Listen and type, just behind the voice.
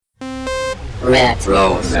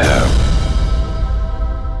Retro.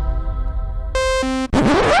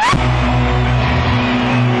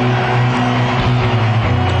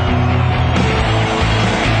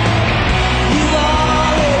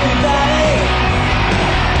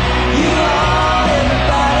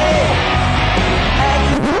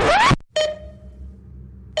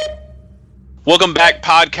 Welcome back,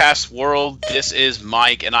 Podcast World. This is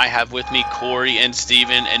Mike, and I have with me Corey and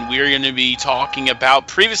Steven, and we're going to be talking about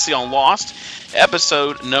previously on Lost,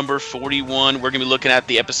 episode number 41. We're going to be looking at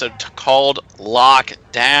the episode called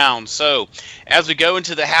Lockdown. So, as we go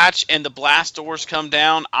into the hatch and the blast doors come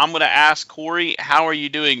down, I'm going to ask Corey, how are you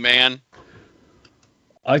doing, man?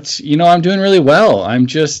 I'm doing really well. I'm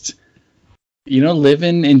just,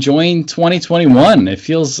 living, enjoying 2021. It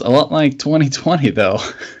feels a lot like 2020, though.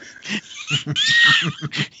 It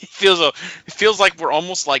feels like we're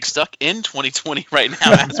almost like stuck in 2020 right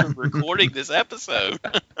now as we're recording this episode.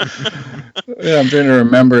 Yeah, I'm trying to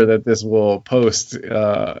remember that this will post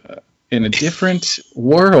in a different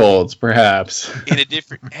world, perhaps.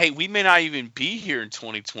 Hey, we may not even be here in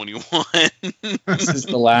 2021. This is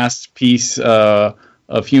the last piece of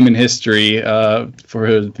human history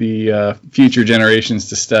for the future generations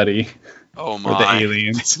to study. Oh my! Or the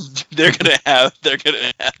aliens. They're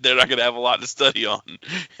not gonna have a lot to study on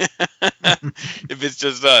if it's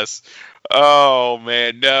just us. Oh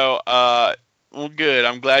man, no. Well, good.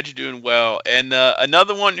 I'm glad you're doing well. And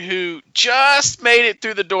another one who just made it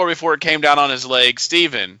through the door before it came down on his leg,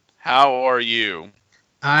 Steven, how are you?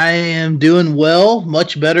 I am doing well,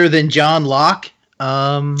 much better than John Locke.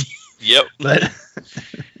 Yep. But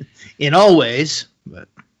in all ways. But.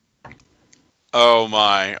 Oh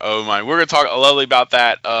my. We're going to talk lovely about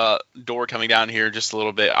that door coming down here just a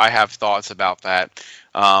little bit. I have thoughts about that.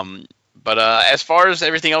 But as far as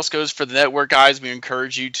everything else goes for the network, guys, we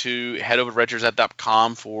encourage you to head over to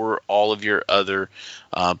retrozet.com for all of your other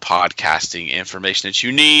podcasting information that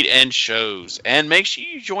you need and shows. And make sure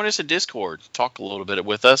you join us in Discord. Talk a little bit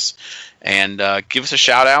with us. And give us a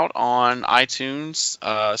shout out on iTunes,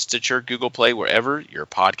 Stitcher, Google Play, wherever your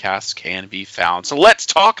podcasts can be found. So let's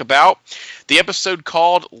talk about the episode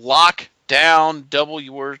called Lockdown. Double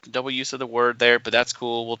use of the word there, but that's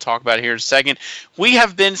cool. We'll talk about it here in a second. We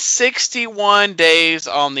have been 61 days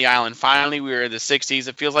on the island. Finally, we're in the 60s.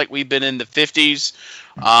 It feels like we've been in the 50s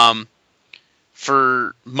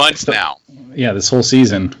for months now. Yeah, this whole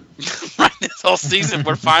season. Right, this whole season.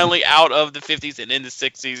 We're finally out of the 50s and in the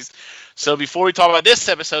 60s. So before we talk about this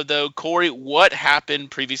episode, though, Corey, what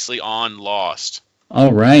happened previously on Lost?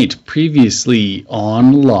 All right, previously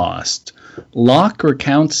on Lost. Locke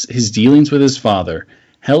recounts his dealings with his father.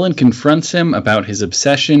 Helen confronts him about his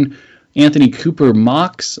obsession. Anthony Cooper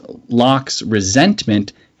mocks Locke's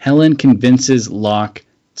resentment. Helen convinces Locke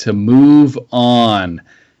to move on.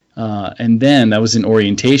 And then, that was in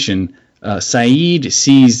orientation, Sayid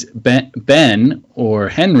sees Ben, or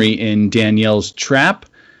Henry, in Danielle's trap.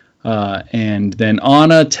 And then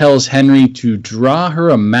Anna tells Henry to draw her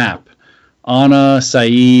a map. Anna,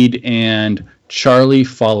 Sayid, and Charlie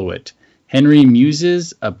follow it. Henry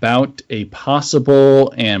muses about a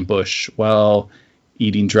possible ambush while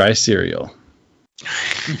eating dry cereal.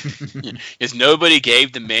 Because nobody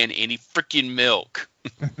gave the man any freaking milk.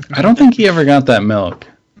 I don't think he ever got that milk.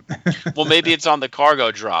 Well, maybe it's on the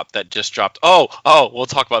cargo drop that just dropped. Oh, we'll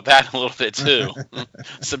talk about that in a little bit too.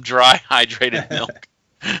 Some dry, hydrated milk.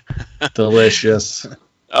 Delicious.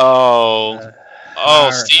 Oh,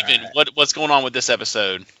 Steven, what's going on with this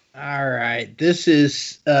episode? All right. This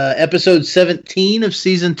is episode 17 of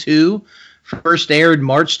season 2. First aired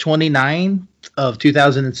March 29th of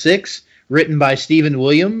 2006. Directed by Stephen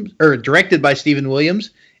Williams,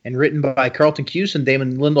 and written by Carlton Cuse and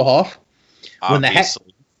Damon Lindelof.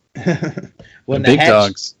 Obviously. When the big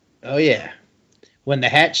dogs. Oh, yeah. When the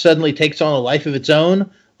hatch suddenly takes on a life of its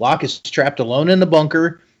own, Locke is trapped alone in the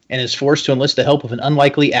bunker and is forced to enlist the help of an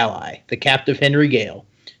unlikely ally, the captive Henry Gale,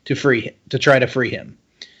 to try to free him.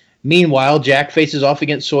 Meanwhile, Jack faces off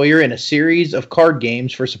against Sawyer in a series of card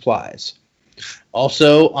games for supplies.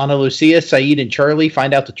 Also, Ana Lucia, Sayid, and Charlie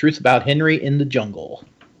find out the truth about Henry in the jungle.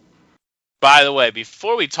 By the way,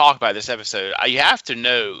 before we talk about this episode, you have to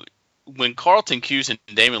know, when Carlton Cuse and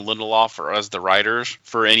Damon Lindelof are as the writers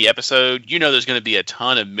for any episode, there's going to be a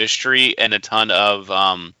ton of mystery and a ton of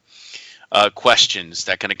questions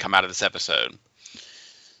that are going to come out of this episode.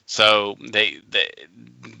 So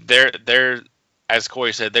they're as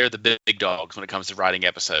Corey said, they're the big dogs when it comes to writing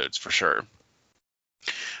episodes, for sure.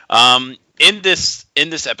 In this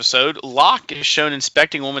episode, Locke is shown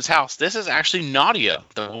inspecting a woman's house. This is actually Nadia,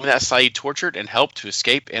 the woman that Sayid tortured and helped to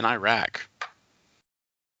escape in Iraq.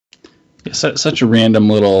 Such a random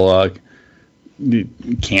little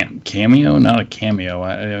cameo, not a cameo.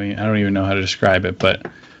 I don't even know how to describe it, but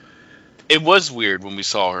it was weird when we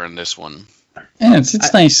saw her in this one. Yeah,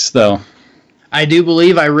 it's nice though. I do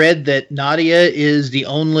believe I read that Nadia is the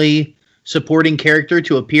only supporting character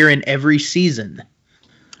to appear in every season.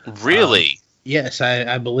 Really? Yes,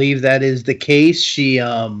 I believe that is the case. She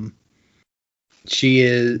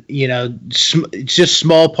is, it's just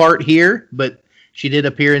small part here, but she did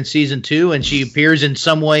appear in season 2, and she appears in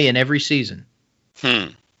some way in every season. Well,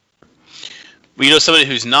 somebody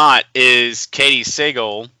who's not is Katie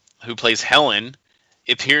Sagal, who plays Helen,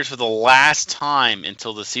 appears for the last time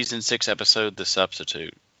until the season 6 episode, The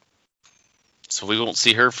Substitute. So we won't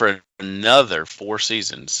see her for another 4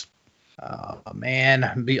 seasons. Oh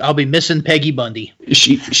man, I'll be missing Peggy Bundy.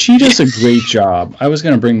 She does a great job. I was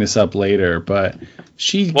going to bring this up later, but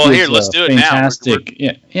let's do it now.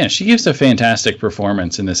 Yeah, she gives a fantastic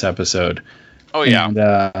performance in this episode. Oh yeah, and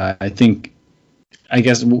I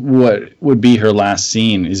guess what would be her last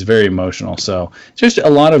scene is very emotional. So just a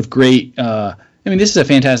lot of great. This is a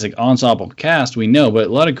fantastic ensemble cast, we know, but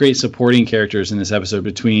a lot of great supporting characters in this episode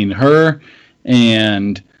between her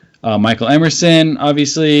and Michael Emerson,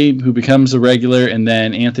 obviously, who becomes a regular, and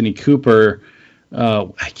then Anthony Cooper.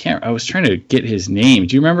 I was trying to get his name.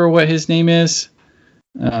 Do you remember what his name is?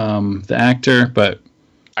 The actor, but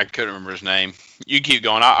I couldn't remember his name. You keep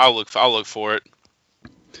going. I'll look for it.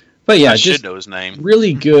 But yeah, I should know his name.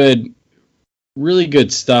 Really good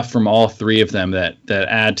stuff from all 3 of them that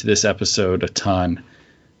add to this episode a ton.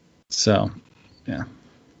 So, yeah.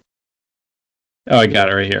 Oh, I got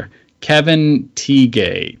it right here. Kevin Teague.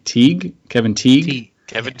 Kevin Teague?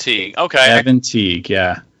 Kevin Teague. Okay. Kevin Teague,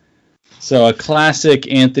 yeah. So a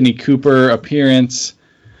classic Anthony Cooper appearance.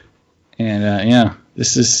 And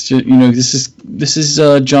this is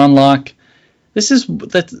John Locke. This is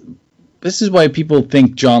why people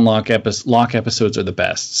think John Locke episodes are the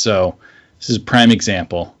best. So this is a prime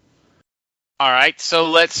example. All right, so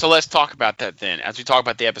let's talk about that then. As we talk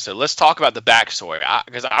about the episode, let's talk about the backstory,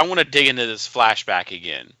 because I want to dig into this flashback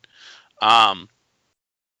again.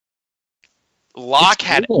 Locke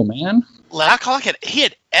had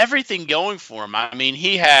everything going for him. I mean,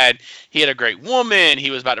 he had a great woman.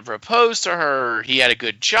 He was about to propose to her. He had a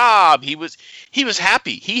good job. He was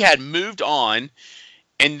happy. He had moved on,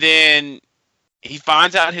 and then he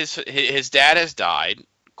finds out his dad has died,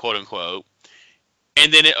 quote unquote,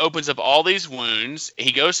 and then it opens up all these wounds.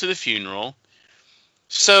 He goes to the funeral.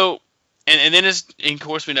 So, and then of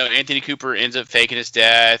course we know Anthony Cooper ends up faking his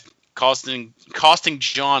death, costing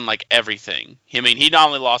John like everything. I mean, he not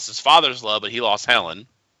only lost his father's love, but he lost Helen.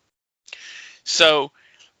 So,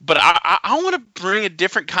 but I want to bring a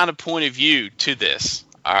different kind of point of view to this.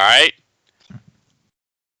 All right,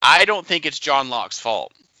 I don't think it's John Locke's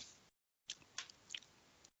fault.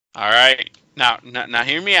 All right, now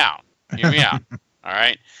hear me out. Hear me out. All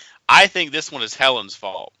right, I think this one is Helen's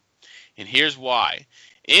fault, and here's why.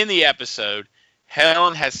 In the episode,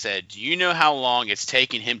 Helen has said, do you know how long it's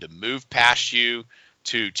taken him to move past you,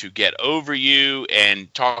 to get over you,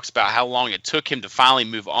 and talks about how long it took him to finally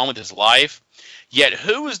move on with his life? Yet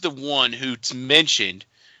who is the one who mentioned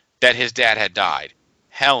that his dad had died?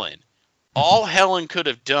 Helen. All Helen could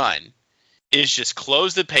have done is just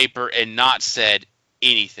close the paper and not said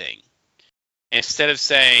anything. Instead of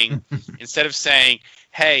saying,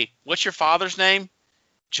 hey, what's your father's name?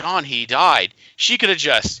 John, he died. She could have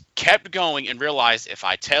just kept going and realized if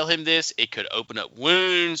I tell him this, it could open up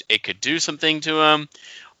wounds. It could do something to him.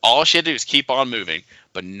 All she had to do was keep on moving.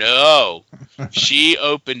 But no, she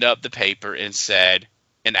opened up the paper and said,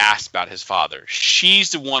 and asked about his father.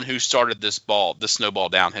 She's the one who started this snowball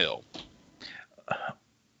downhill.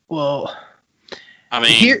 Well, I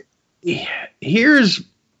mean, here's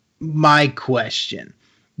my question.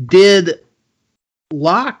 Did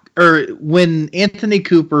Locke, or when Anthony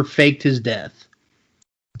Cooper faked his death,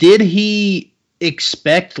 did he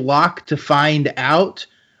expect Locke to find out,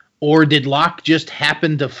 or did Locke just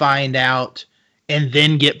happen to find out and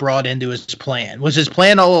then get brought into his plan? Was his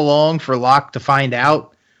plan all along for Locke to find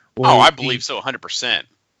out? I believe so, 100%.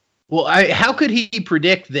 Well, how could he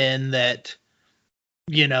predict then that,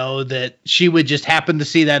 that she would just happen to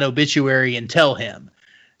see that obituary and tell him?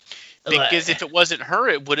 Because if it wasn't her,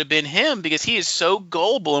 it would have been him, because he is so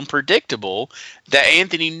gullible and predictable that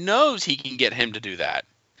Anthony knows he can get him to do that.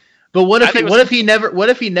 But what if he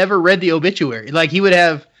never read the obituary? Like, he would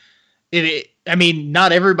have I mean,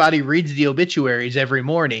 not everybody reads the obituaries every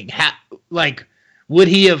morning. Would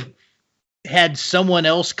he have had someone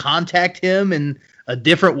else contact him in a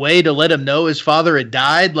different way to let him know his father had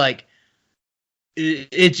died? Like,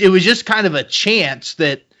 it was just kind of a chance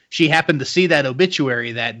that she happened to see that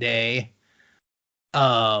obituary that day.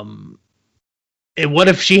 And what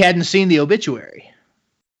if she hadn't seen the obituary?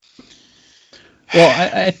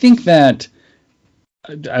 Well, I think that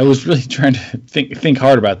I was really trying to think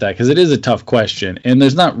hard about that because it is a tough question, and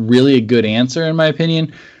there's not really a good answer in my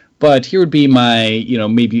opinion. But here would be my,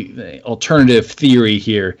 maybe alternative theory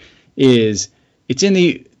here is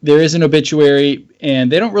there is an obituary,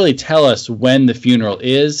 and they don't really tell us when the funeral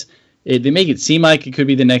is. They make it seem like it could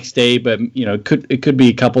be the next day, but it could be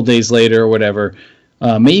a couple days later or whatever.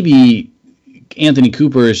 Maybe Anthony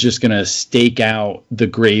Cooper is just going to stake out the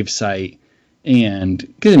grave site, and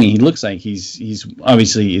because he looks like he's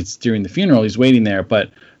obviously it's during the funeral, he's waiting there,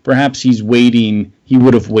 but perhaps he's waiting. He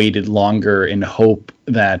would have waited longer in hope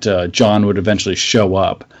that John would eventually show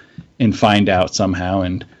up and find out somehow.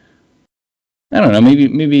 And I don't know,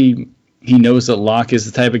 maybe he knows that Locke is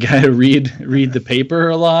the type of guy to read the paper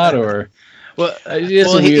a lot, or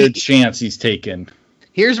it's a weird chance he's taken.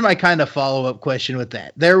 Here's my kind of follow-up question with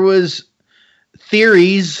that. There was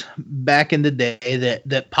theories back in the day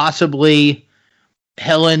that possibly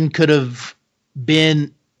Helen could have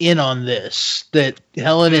been in on this, that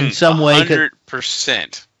Helen in some way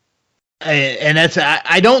 100%. And that's,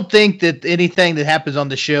 I don't think that anything that happens on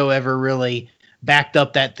the show ever really backed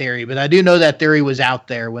up that theory, but I do know that theory was out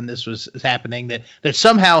there when this was happening, that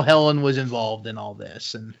somehow Helen was involved in all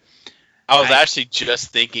this. And I was actually just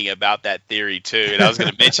thinking about that theory too, and I was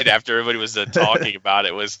going to mention after everybody was talking about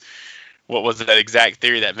it was, what was that exact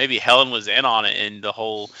theory that maybe Helen was in on it, and the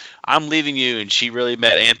whole "I'm leaving you," and she really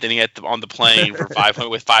met Anthony on the plane for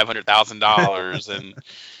 $500,000, and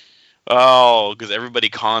because everybody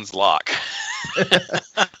cons Locke.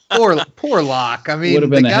 poor Locke. I mean, would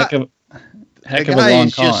have been a heck of a long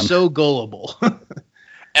con. Just so gullible. And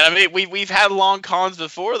I mean, we've had long cons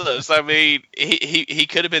before this. I mean, he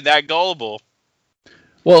could have been that gullible.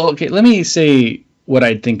 Well, okay, let me say what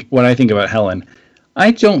I think about Helen.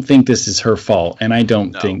 I don't think this is her fault, and I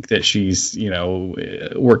don't think that she's,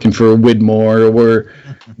 working for Widmore or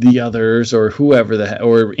the others or whoever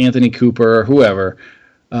or Anthony Cooper or whoever.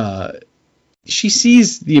 She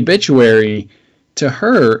sees the obituary. To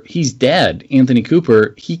her, he's dead. Anthony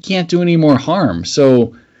Cooper, he can't do any more harm.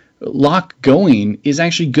 So Locke going is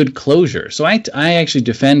actually good closure. So I actually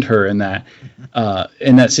defend her in that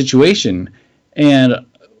situation. And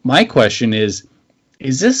my question is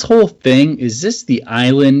this whole thing, is this the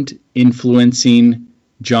island influencing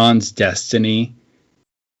John's destiny?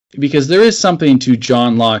 Because there is something to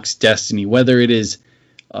John Locke's destiny, whether it is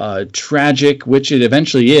tragic, which it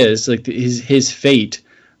eventually is, like his fate.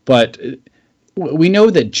 But we know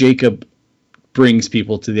that Jacob brings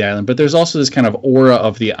people to the island, but there's also this kind of aura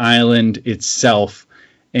of the island itself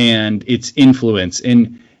and its influence.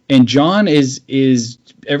 And John is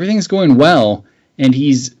everything's going well, and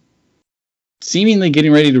he's seemingly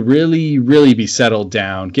getting ready to really, really be settled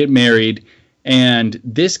down, get married, and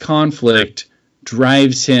this conflict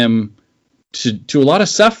drives him to a lot of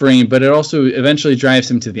suffering, but it also eventually drives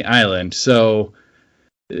him to the island. So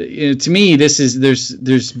to me,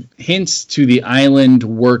 there's hints to the island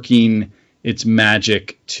working its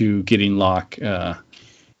magic to getting Locke. And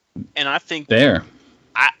I think there.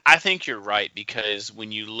 I think you're right, because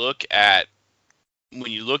when you look at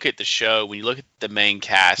the show, when you look at the main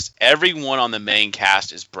cast, everyone on the main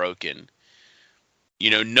cast is broken.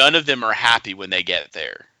 None of them are happy when they get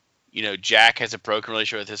there. Jack has a broken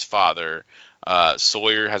relationship with his father.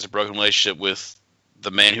 Sawyer has a broken relationship with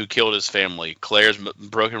the man who killed his family. Claire's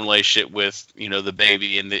broken relationship with the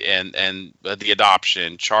baby and the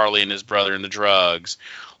adoption. Charlie and his brother and the drugs.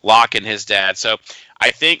 Locke and his dad. So I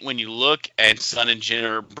think when you look and Sun and Jin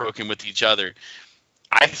are broken with each other,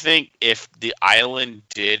 I think if the island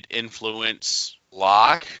did influence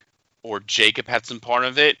Locke, or Jacob had some part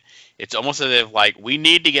of it, it's almost as if we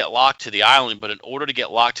need to get Locke to the island, but in order to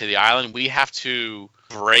get Locke to the island, we have to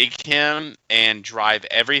break him and drive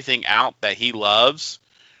everything out that he loves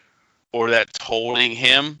or that's holding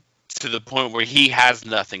him to the point where he has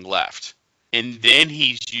nothing left. And then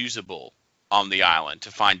he's usable on the island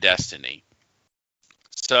to find destiny.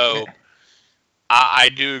 So I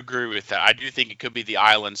do agree with that. I do think it could be the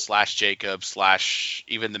island / Jacob /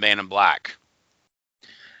 even the Man in Black.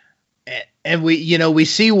 And we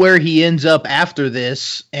see where he ends up after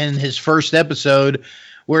this in his first episode,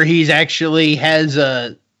 where he's actually has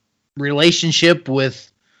a relationship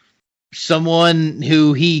with someone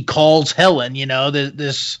who he calls Helen,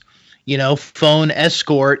 this phone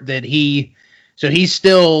escort that he's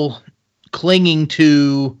still clinging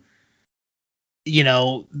to,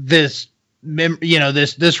 this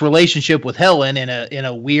relationship with Helen in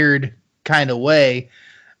a weird kind of way.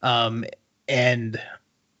 And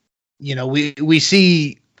we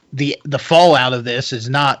see the fallout of this is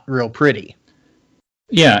not real pretty.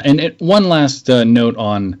 Yeah, and one last note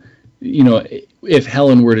on, if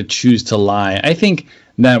Helen were to choose to lie, I think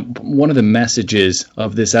that one of the messages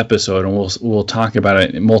of this episode, and we'll talk about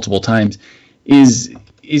it multiple times, is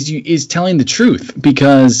telling the truth,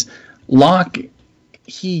 because Locke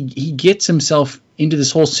he gets himself into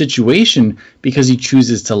this whole situation because he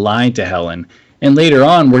chooses to lie to Helen. And later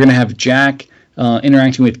on, we're going to have Jack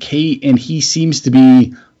interacting with Kate, and he seems to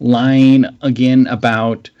be lying again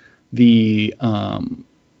about the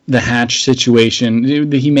Hatch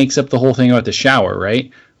situation. He makes up the whole thing about the shower,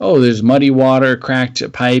 right? Oh, there's muddy water,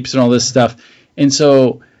 cracked pipes, and all this stuff. And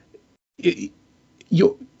so, the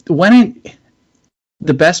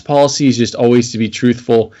best policy is just always to be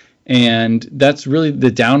truthful, and that's really the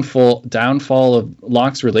downfall of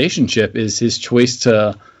Locke's relationship, is his choice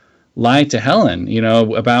to lie to Helen,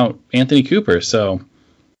 about Anthony Cooper. So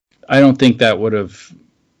I don't think that would have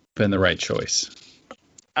been the right choice.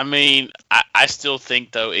 I mean, I still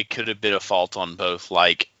think, though, it could have been a fault on both.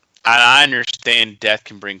 Like, I understand death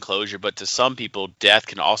can bring closure, but to some people, death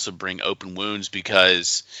can also bring open wounds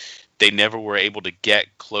because they never were able to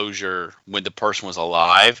get closure when the person was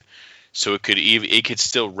alive. So it could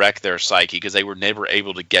still wreck their psyche because they were never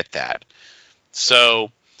able to get that.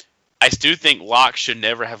 So I do think Locke should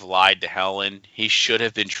never have lied to Helen. He should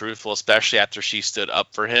have been truthful, especially after she stood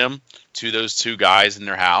up for him to those two guys in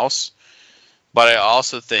their house. But I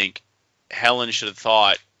also think Helen should have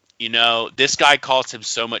thought, this guy caused him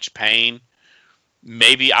so much pain.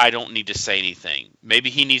 Maybe I don't need to say anything. Maybe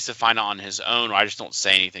he needs to find out on his own, or I just don't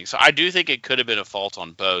say anything. So I do think it could have been a fault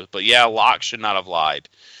on both. But yeah, Locke should not have lied.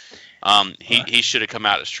 He should have come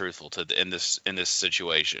out as truthful in this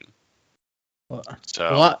situation.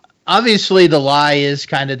 Well, obviously the lie is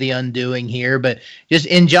kind of the undoing here, but just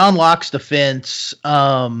in John Locke's defense,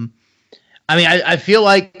 I feel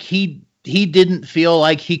like he didn't feel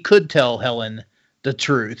like he could tell Helen the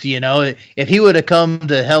truth. If he would have come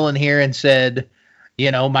to Helen here and said,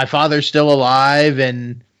 my father's still alive,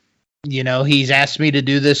 and he's asked me to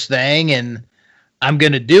do this thing, and I'm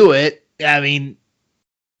going to do it. I mean,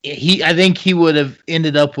 I think he would have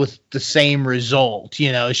ended up with the same result.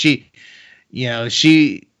 It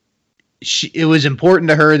was important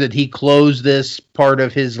to her that he closed this part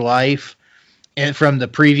of his life, and from the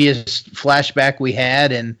previous flashback we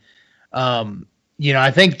had. And,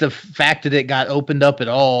 I think the fact that it got opened up at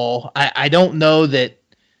all, I don't know that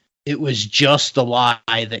it was just the lie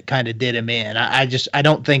that kind of did him in. I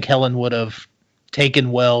don't think Helen would have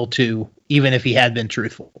taken well to, even if he had been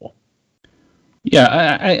truthful.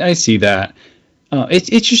 Yeah, I see that.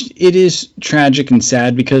 It is tragic and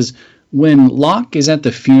sad because when Locke is at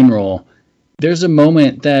the funeral, there's a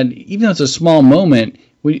moment that, even though it's a small moment,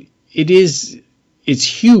 it's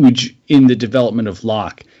huge in the development of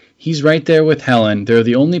Locke. He's right there with Helen. They're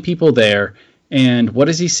the only people there. And what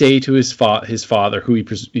does he say to his father, who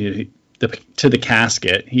to the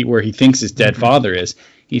casket, where he thinks his dead father is?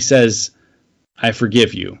 He says, "I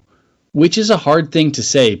forgive you," which is a hard thing to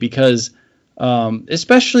say because,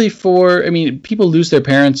 especially for, people lose their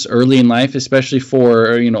parents early in life, especially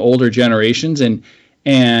for older generations, and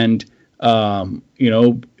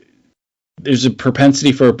there's a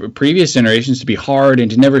propensity for previous generations to be hard and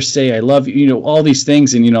to never say "I love you," all these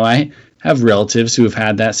things, and I have relatives who have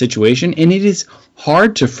had that situation, and it is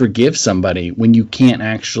hard to forgive somebody when you can't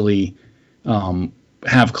actually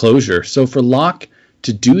have closure. So for Locke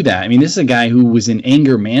to do that, this is a guy who was in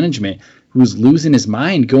anger management, who was losing his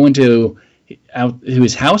mind, going to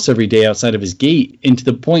his house every day outside of his gate, and to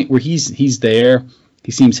the point where he's there,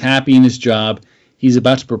 he seems happy in his job, he's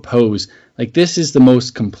about to propose. Like, this is the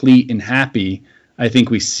most complete and happy I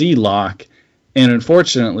think we see Locke, and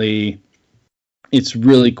unfortunately it's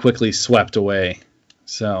really quickly swept away.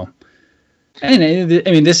 So, and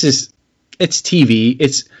it's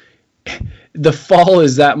TV. The fall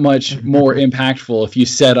is that much more impactful if you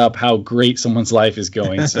set up how great someone's life is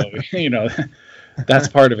going. So, that's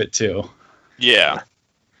part of it too. Yeah.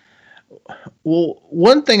 Well,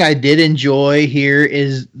 one thing I did enjoy here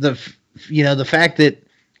is the fact that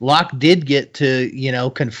Locke did get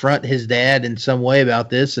to, confront his dad in some way about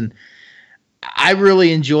this. And I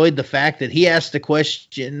really enjoyed the fact that he asked the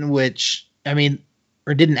question, or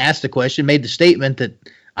didn't ask the question, made the statement that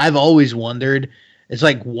I've always wondered. It's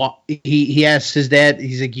like, what he asked his dad,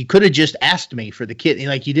 he's like, "You could have just asked me for the kidney.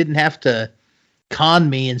 Like, you didn't have to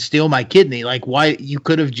con me and steal my kidney. Like, why? You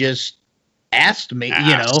could have just asked me,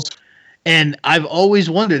 And I've always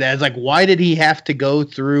wondered that. It's like, why did he have to go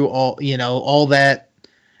through all that,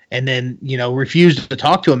 and then, refuse to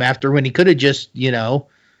talk to him after, when he could have just,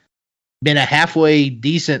 been a halfway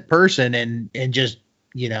decent person and just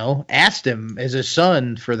asked him as his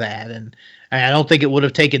son for that. And I don't think it would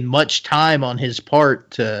have taken much time on his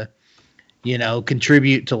part to,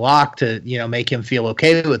 contribute to Locke to, make him feel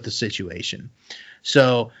okay with the situation.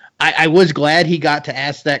 So I was glad he got to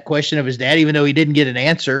ask that question of his dad, even though he didn't get an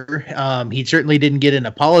answer. He certainly didn't get an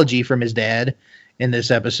apology from his dad in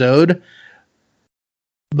this episode.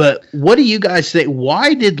 But what do you guys think?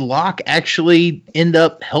 Why did Locke actually end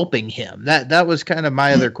up helping him? That was kind of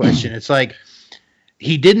my other question. It's like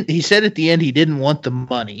he said at the end he didn't want the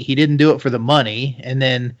money. He didn't do it for the money. And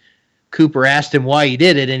then Cooper asked him why he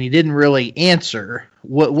did it, and he didn't really answer.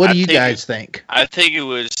 What do you guys think? I think it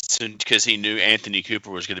was because he knew Anthony Cooper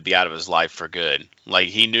was going to be out of his life for good. Like,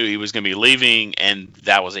 he knew he was going to be leaving, and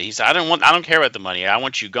that was it. He said, I don't care about the money. I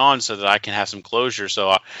want you gone so that I can have some closure,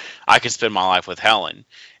 so I can spend my life with Helen.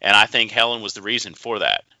 And I think Helen was the reason for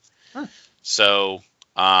that. Huh. So,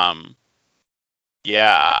 yeah,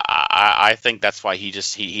 I think that's why he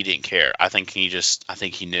didn't care. I think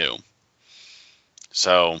he knew.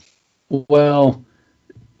 So, well,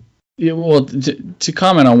 to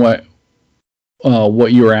comment on what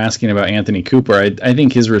you were asking about Anthony Cooper, I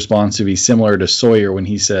think his response would be similar to Sawyer when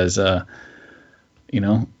he says,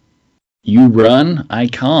 you run, I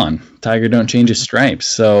con. Tiger don't change his stripes.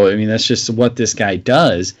 So, I mean, that's just what this guy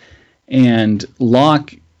does. And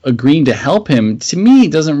Locke agreeing to help him, to me,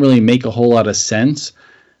 doesn't really make a whole lot of sense.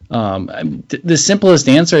 The simplest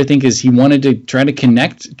answer, I think, is he wanted to try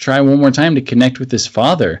one more time to connect with his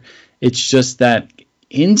father. It's just that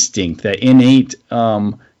instinct, that innate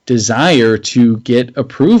desire to get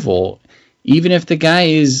approval, even if the guy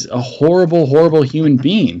is a horrible, horrible human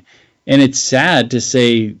being. And it's sad to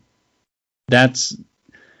say that's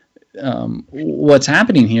what's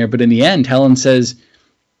happening here. But in the end, Helen says,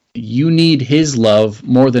 you need his love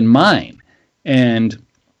more than mine. And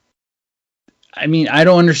I mean, I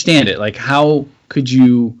don't understand it. Like, how could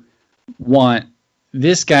you want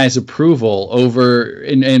this guy's approval over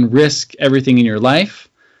and risk everything in your life?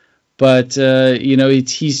 But,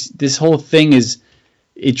 this whole thing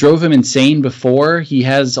it drove him insane before. He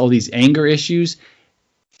has all these anger issues,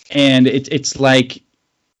 and it's like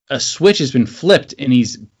a switch has been flipped and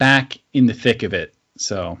he's back in the thick of it.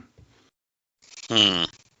 So,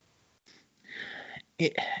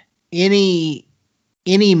 any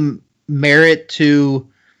merit to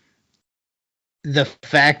the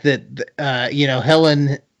fact that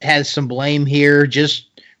Helen has some blame here just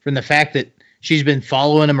from the fact that she's been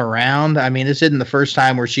following him around. I mean, this isn't the first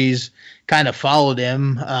time where she's kind of followed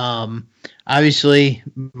him. Obviously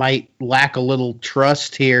might lack a little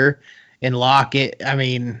trust here in Locke. I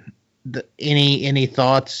mean, any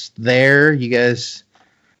thoughts there, you guys?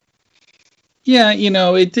 Yeah,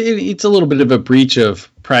 it's a little bit of a breach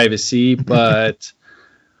of privacy, but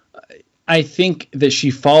I think that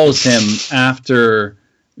she follows him after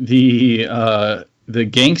the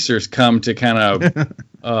gangsters come to kind of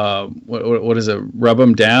what is it, rub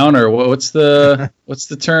him down, or what's the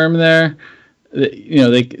term there?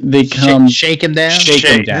 They come shake him down. Shake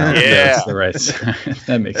him down. Yeah, that's the right.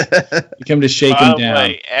 That makes sense. You come to shake him down.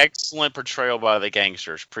 Way, excellent portrayal by the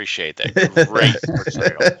gangsters. Appreciate that. Great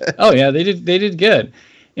portrayal. Oh yeah, they did good.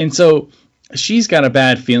 And so she's got a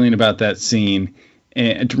bad feeling about that scene,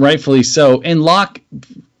 and rightfully so. And Locke,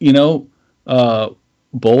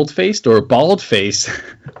 bold-faced or bald-faced,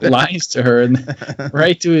 lies to her and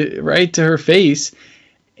right to her face.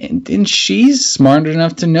 And she's smart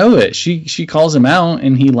enough to know it. She calls him out,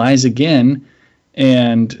 and he lies again.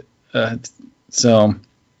 And so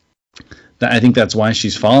I think that's why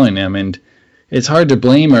she's following him. And it's hard to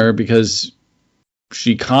blame her because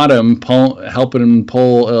she caught him helping him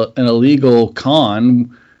pull an illegal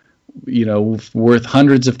con, worth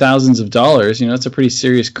hundreds of thousands of dollars. It's a pretty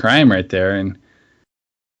serious crime right there. And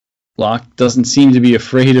Locke doesn't seem to be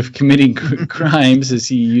afraid of committing crimes, as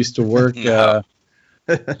he used to work. Or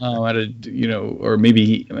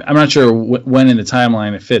maybe I'm not sure when in the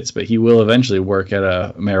timeline it fits, but he will eventually work at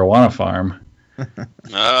a marijuana farm.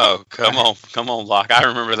 Oh, come on, Locke! I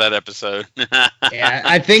remember that episode. Yeah,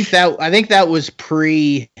 I think that was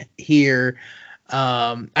pre here.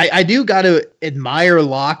 I do got to admire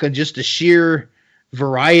Locke on just the sheer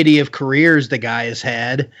variety of careers the guy has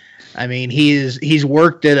had. I mean, he's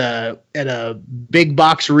worked at a big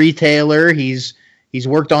box retailer. He's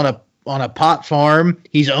worked on a pot farm.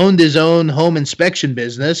 He's owned his own home inspection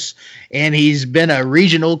business, and he's been a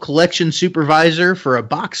regional collection supervisor for a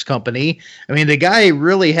box company. I mean, the guy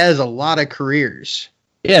really has a lot of careers.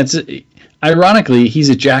 Yeah, ironically, he's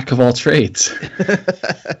a jack of all trades.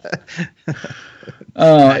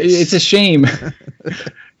 Nice. It's a shame.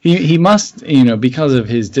 He must, because of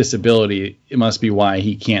his disability, it must be why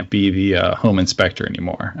he can't be the home inspector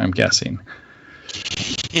anymore, I'm guessing.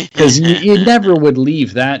 Because you never would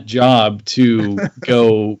leave that job to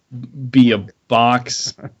go be a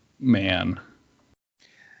box man.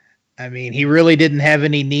 I mean, he really didn't have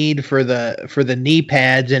any need for the knee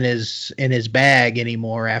pads in his bag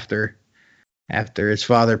anymore after his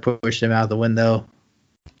father pushed him out the window.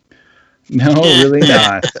 No, really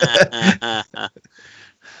not.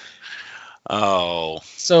 Oh.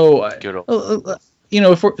 So, since we're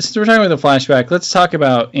talking about the flashback, let's talk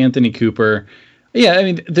about Anthony Cooper. Yeah, I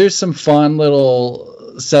mean, there's some fun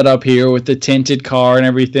little setup here with the tinted car and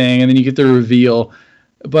everything, and then you get the reveal.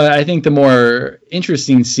 But I think the more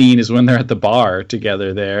interesting scene is when they're at the bar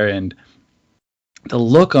together there, and the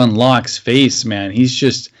look on Locke's face, man, he's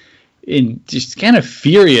just kind of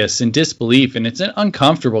furious in disbelief, and it's an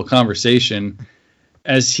uncomfortable conversation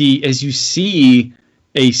as you see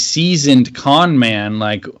a seasoned con man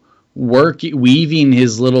like weaving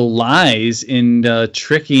his little lies and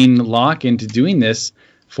tricking Locke into doing this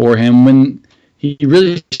for him when he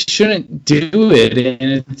really shouldn't do it.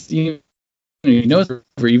 And it's even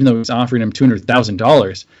though he's offering him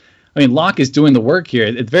 $200,000. I mean, Locke is doing the work here.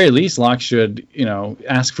 At the very least, Locke should,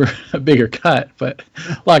 ask for a bigger cut. But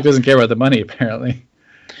Locke doesn't care about the money, apparently.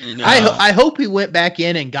 No. I hope he went back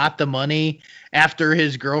in and got the money after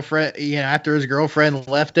his girlfriend,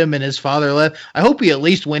 left him and his father left. I hope he at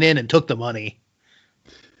least went in and took the money.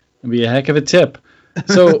 It'd be a heck of a tip.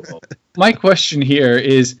 So my question here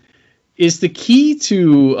is the key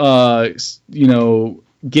to,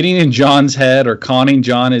 getting in John's head or conning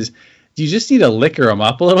John is, do you just need to liquor him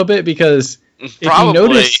up a little bit? Because if you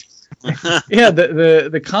notice,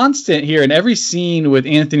 the constant here in every scene with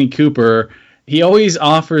Anthony Cooper, he always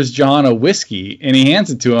offers John a whiskey and he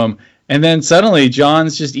hands it to him. And then suddenly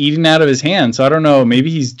John's just eating out of his hand. So I don't know,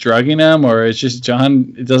 maybe he's drugging him or it's just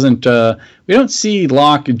John. It doesn't, we don't see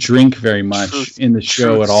Locke drink very much in the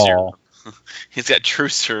show at all. He's got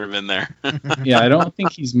truth serum in there. Yeah, I don't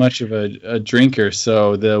think he's much of a drinker.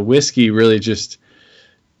 So the whiskey really just,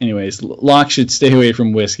 anyways, Locke should stay away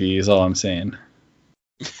from whiskey is all I'm saying.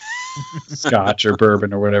 Scotch or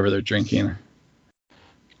bourbon or whatever they're drinking.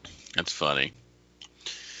 That's funny.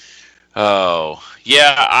 Oh,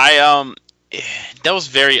 yeah, that was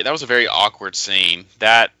a very awkward scene.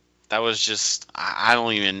 That was just I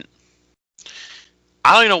don't even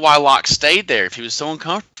know why Locke stayed there. If he was so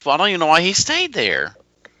uncomfortable, I don't even know why he stayed there.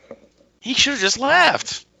 He should have just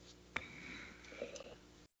left.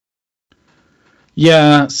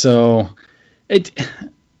 Yeah, so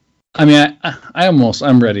I'm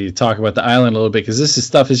ready to talk about the island a little bit because this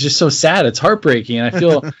stuff is just so sad. It's heartbreaking, and I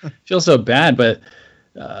feel so bad. But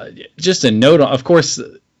just a note, of course,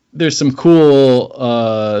 there's some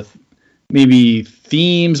cool maybe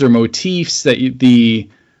themes or motifs that the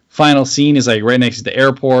final scene is like right next to the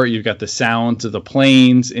airport. You've got the sounds of the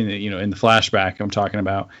planes in the flashback I'm talking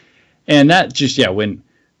about, and that just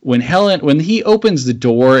when he opens the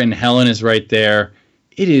door and Helen is right there,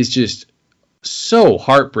 it is just so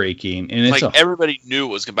heartbreaking, and it's like everybody knew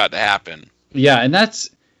it was about to happen. Yeah, and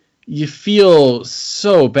you feel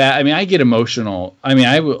so bad. I mean, I get emotional. I mean,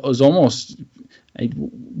 I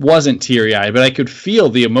wasn't teary-eyed, but I could feel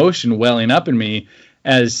the emotion welling up in me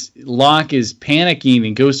as Locke is panicking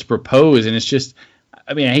and goes to propose, and it's just,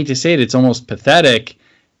 I mean, I hate to say it, it's almost pathetic,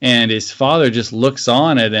 and his father just looks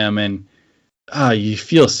on at him, and you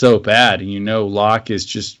feel so bad, and Locke is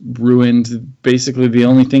just ruined basically the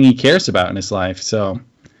only thing he cares about in his life, so...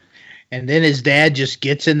 And then his dad just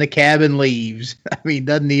gets in the cab and leaves. I mean,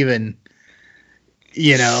 doesn't even,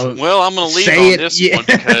 Well, I'm going to leave on this one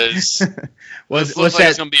because what's that?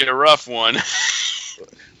 It's going to be a rough one.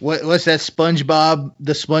 What's that SpongeBob?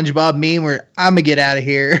 The SpongeBob meme where I'm gonna get out of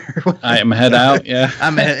here. I'm head out. Yeah.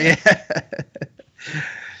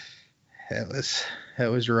 That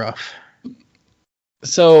was rough.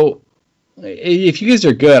 So, if you guys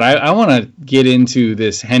are good, I want to get into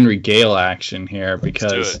this Henry Gale action here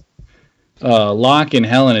because Locke and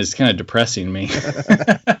Helen is kind of depressing me.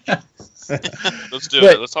 Let's do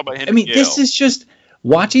it. Let's talk about Henry Gale. This is just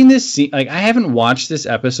watching this scene. Like, I haven't watched this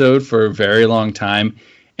episode for a very long time,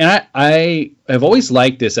 and I have always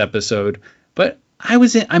liked this episode. But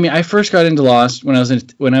I first got into Lost when I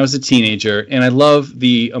was a teenager, and I love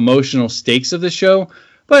the emotional stakes of the show.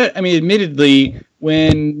 But I mean, admittedly,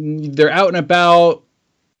 when they're out and about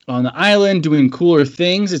on the island doing cooler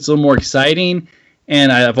things, it's a little more exciting.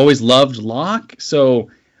 And I've always loved Locke, so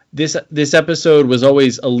this episode was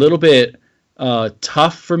always a little bit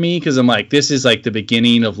tough for me because I'm like, this is like the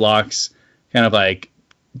beginning of Locke's kind of like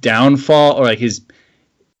downfall, or like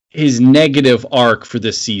his negative arc for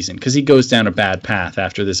this season, because he goes down a bad path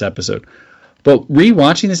after this episode. But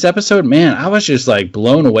rewatching this episode, man, I was just like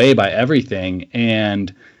blown away by everything,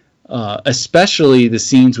 and especially the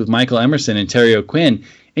scenes with Michael Emerson and Terry O'Quinn,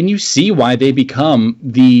 and you see why they become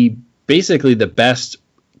basically the best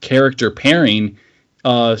character pairing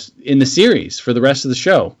in the series for the rest of the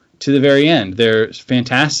show to the very end. They're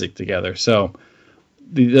fantastic together. So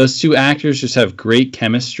those two actors just have great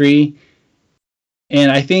chemistry,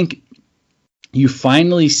 and I think you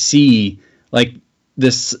finally see like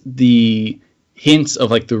the hints of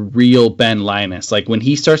like the real Ben Linus, like when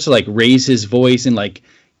he starts to like raise his voice and like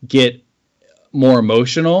get more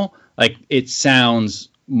emotional, like it sounds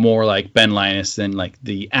more like Ben Linus than like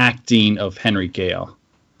the acting of Henry Gale.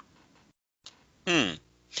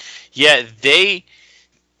 Yeah,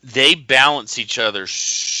 they balance each other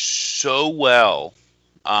so well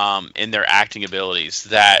in their acting abilities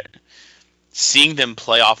that seeing them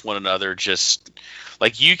play off one another, just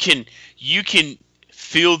like you can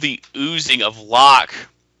feel the oozing of Locke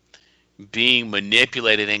being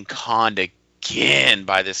manipulated and conned again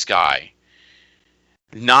by this guy.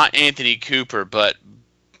 Not Anthony Cooper, but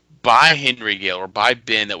by Henry Gale or by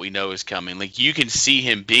Ben that we know is coming. Like you can see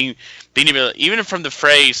him being able, even from the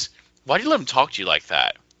phrase, "Why do you let him talk to you like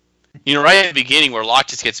that?" You know, right at the beginning where Locke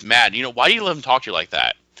just gets mad. You know, why do you let him talk to you like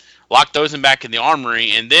that? Locke throws him back in the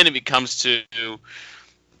armory, and then it comes to,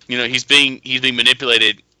 you know, he's being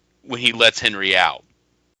manipulated when he lets Henry out.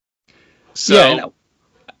 So yeah,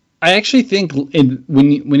 I actually think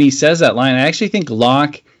when he says that line, I actually think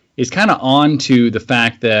Locke is kind of on to the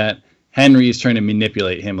fact that Henry is trying to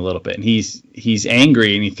manipulate him a little bit, and he's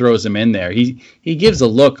angry and he throws him in there. He gives a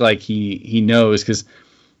look like he knows, because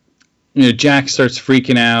you know Jack starts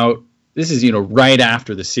freaking out. This is, you know, right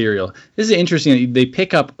after the cereal. This is interesting. They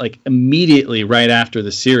pick up like immediately right after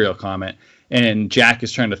the cereal comment, and Jack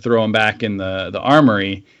is trying to throw him back in the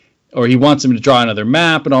armory, or he wants him to draw another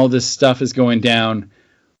map, and all this stuff is going down,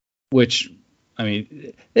 which, I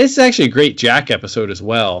mean, this is actually a great Jack episode as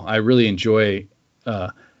well. I really enjoy,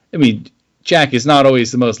 Jack is not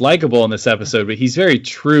always the most likable in this episode, but he's very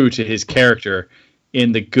true to his character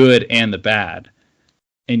in the good and the bad.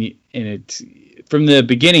 And it's, from the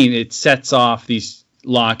beginning, it sets off these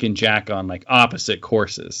Locke and Jack on like opposite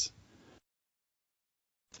courses.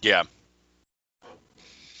 Yeah.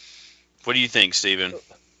 What do you think, Steven?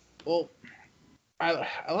 Well, I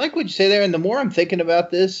like what you say there, and the more I'm thinking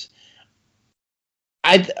about this,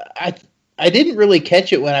 I didn't really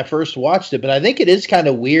catch it when I first watched it, but I think it is kind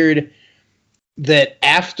of weird that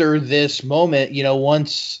after this moment, you know,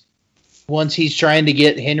 once he's trying to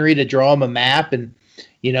get Henry to draw him a map, and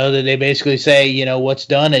you know that they basically say, you know, what's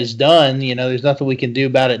done is done. You know, there's nothing we can do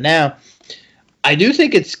about it now. I do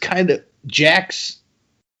think it's kind of Jack's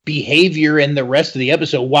behavior in the rest of the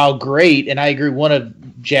episode, while great, and I agree, one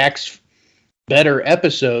of Jack's better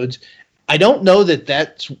episodes, I don't know that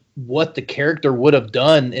that's what the character would have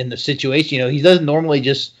done in the situation. You know, he doesn't normally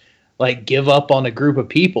just like give up on a group of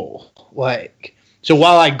people. Like, so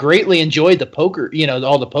while I greatly enjoyed the poker, you know,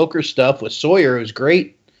 all the poker stuff with Sawyer, it was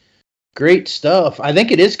great stuff. I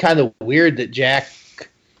think it is kind of weird that Jack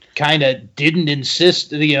kind of didn't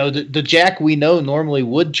insist. You know, the Jack we know normally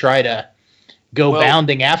would try to go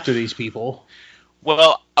bounding after these people.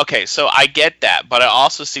 Well, okay, so I get that, but I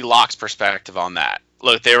also see Locke's perspective on that.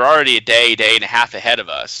 Look, they're already a day and a half ahead of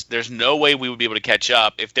us. There's no way we would be able to catch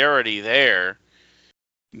up. If they're already there,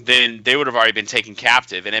 then they would have already been taken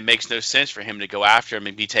captive, and it makes no sense for him to go after him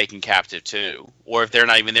and be taken captive too. Or if they're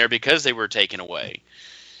not even there because they were taken away.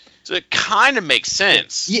 So it kind of makes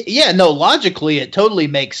sense. Yeah, no, logically it totally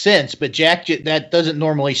makes sense, but Jack, that doesn't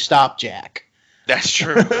normally stop Jack. That's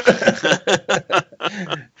true. I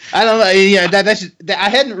don't know. Yeah, I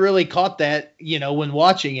hadn't really caught that, you know, when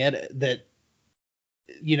watching it, that,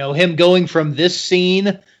 you know, him going from this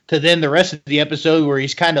scene to then the rest of the episode where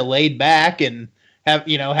he's kind of laid back and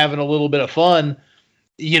having a little bit of fun,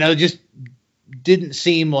 you know, just didn't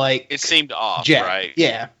seem like it seemed off, Jack. Right?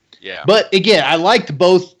 Yeah. Yeah. But again, I liked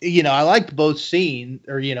both scenes,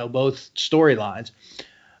 or, you know, both storylines.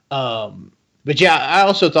 But yeah, I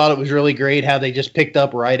also thought it was really great how they just picked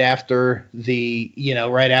up right after the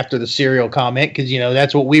cereal comment, because, you know,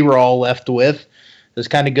 that's what we were all left with. It's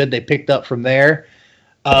kind of good they picked up from there.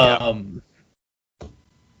 And,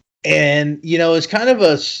 you know, it's kind of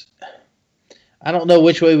I don't know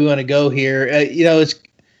which way we want to go here. You know,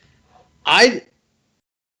 I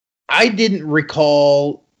didn't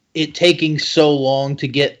recall it taking so long to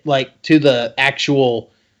get like to the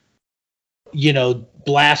actual, you know,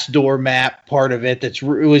 blast door map part of it. It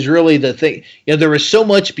was really the thing. You know, there was so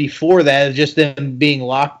much before that, just them being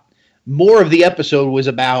locked more of the episode was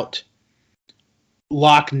about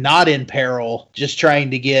Locke not in peril, just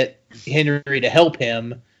trying to get Henry to help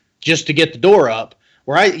him, just to get the door up.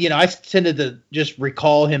 Where I tended to just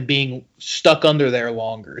recall him being stuck under there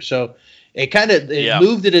longer. So it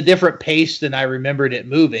moved at a different pace than I remembered it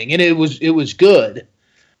moving, and it was good.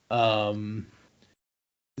 I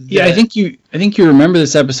think you remember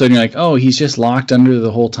this episode and you're like, oh, he's just locked under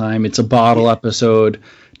the whole time. It's a bottle episode.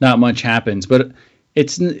 Not much happens, but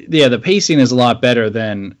the pacing is a lot better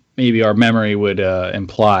than maybe our memory would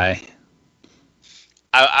imply.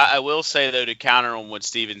 I will say, though, to counter on what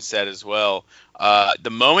Steven said as well, the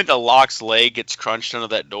moment the Locke's leg gets crunched under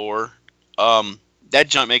that door, that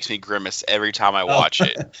jump makes me grimace every time I watch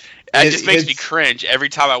it. It just makes me cringe every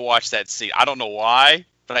time I watch that scene. I don't know why,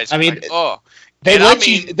 but They let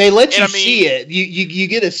you see it. You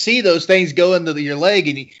get to see those things go into your leg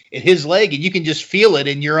and his leg, and you can just feel it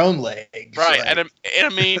in your own legs. Right, and I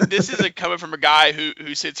mean, this isn't coming from a guy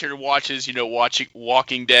who sits here and watches, watching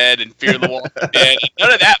Walking Dead and Fear the Walking Dead.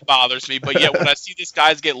 None of that bothers me, but yet when I see these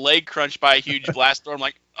guys get leg crunched by a huge blast door, I'm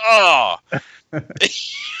like, oh.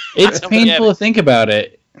 It's painful to think about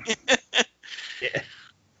it.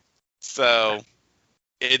 So,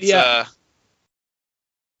 it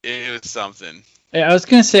was something. I was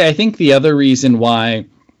going to say, I think the other reason why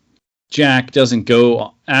Jack doesn't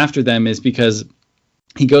go after them is because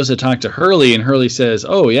he goes to talk to Hurley, and Hurley says,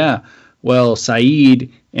 oh, yeah, well,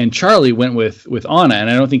 Saeed and Charlie went with Anna, and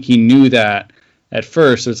I don't think he knew that at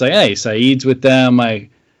first. So it's like, hey, Saeed's with them. Well,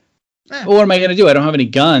 what am I going to do? I don't have any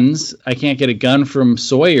guns. I can't get a gun from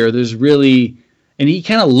Sawyer. And he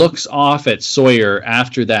kind of looks off at Sawyer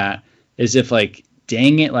after that as if like,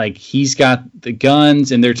 dang it, like he's got the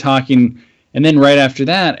guns, and they're talking. And then right after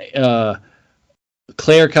that,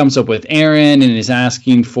 Claire comes up with Aaron and is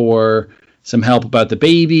asking for some help about the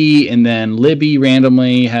baby. And then Libby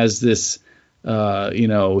randomly has this,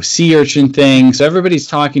 sea urchin thing. So everybody's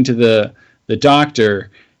talking to the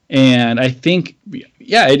doctor. And I think,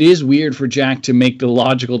 it is weird for Jack to make the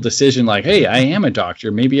logical decision like, hey, I am a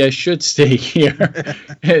doctor. Maybe I should stay here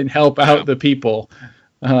and help out the people.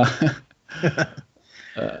 And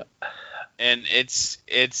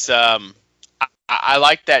I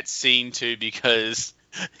like that scene too, because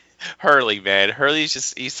Hurley, man,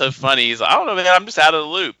 he's so funny. He's like, I don't know, man, I'm just out of the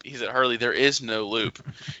loop. He's like, Hurley, there is no loop.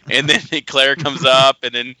 And then Claire comes up,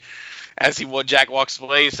 and then Jack walks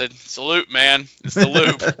away, he said, salute, man, it's the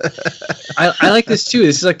loop. I like this too.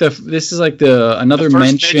 This is like another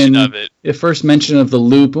mention of it. The first mention of the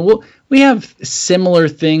loop. And we have similar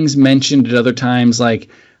things mentioned at other times, like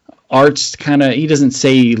Art's he doesn't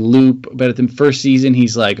say loop, but at the first season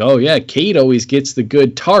he's like, oh yeah, Kate always gets the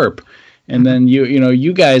good tarp, and then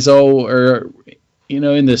you guys are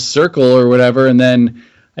in this circle or whatever. And then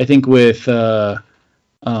I think with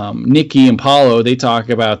Nikki and Paulo, they talk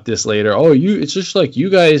about this later. Oh, it's just like you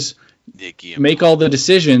guys make all the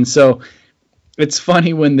decisions. So it's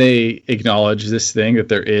funny when they acknowledge this thing, that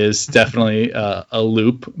there is definitely a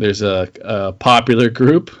loop. There's a popular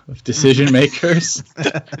group of decision makers.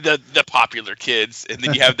 the popular kids. And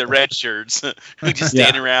then you have the red shirts who just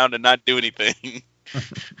stand around and not do anything.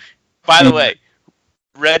 By the way,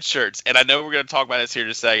 red shirts, and I know we're going to talk about this here in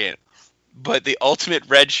a second, but the ultimate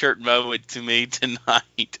red shirt moment to me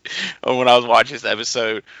tonight, or when I was watching this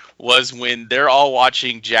episode, was when they're all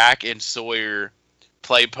watching Jack and Sawyer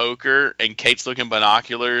play poker, and Kate's looking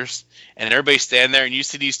binoculars, and everybody's standing there, and you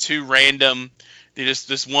see these two random, just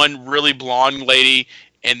this one really blonde lady,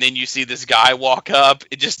 and then you see this guy walk up,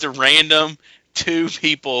 and just a random two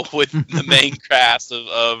people with the main cast of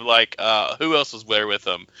who else was there with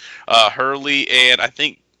them? Hurley, and I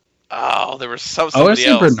think there was somebody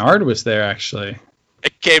else. Bernard was there, actually.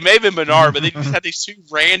 Okay, maybe Bernard, but they just had these two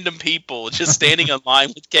random people just standing in line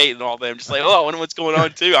with Kate and all them, just like, oh, I wonder what's going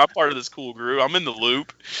on too. I'm part of this cool group. I'm in the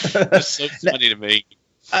loop. It's so funny to me.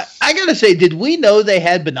 I gotta say, did we know they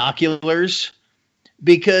had binoculars?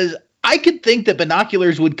 Because I could think that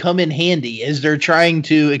binoculars would come in handy as they're trying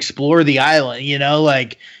to explore the island. You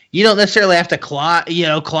don't necessarily have to climb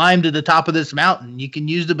to the top of this mountain. You can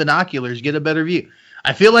use the binoculars, get a better view.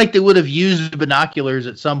 I feel like they would have used binoculars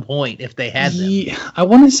at some point if they had them. I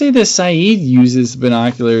want to say that Saeed uses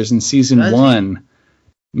binoculars in season 1.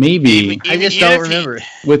 Maybe. I just don't remember.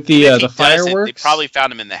 With the fireworks? They probably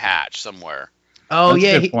found him in the hatch somewhere. Oh, that's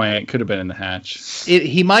a good point. It could have been in the hatch.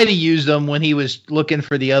 He might have used them when he was looking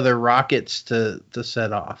for the other rockets to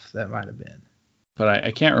set off. That might have been. But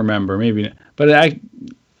I can't remember. Maybe. But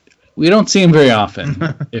we don't see him very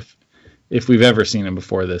often. If we've ever seen him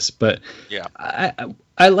before this. But yeah,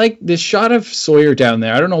 I like this shot of Sawyer down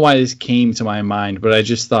there. I don't know why this came to my mind, but I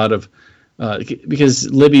just thought of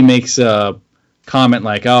because Libby makes a comment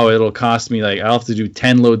like, "Oh, it'll cost me like I'll have to do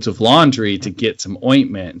 10 loads of laundry to get some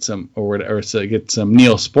ointment, or to get some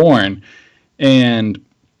Neosporin," and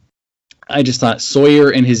I just thought Sawyer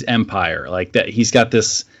and his empire, like that, he's got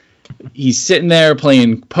this. He's sitting there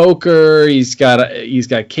playing poker. He's got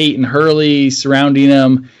Kate and Hurley surrounding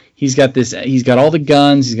him. He's got all the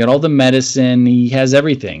guns. He's got all the medicine. He has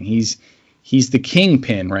everything. He's the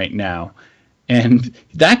kingpin right now, and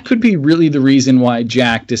that could be really the reason why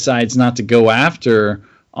Jack decides not to go after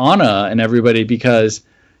Anna and everybody, because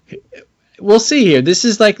we'll see here. This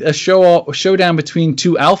is like a showdown between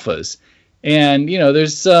two alphas, and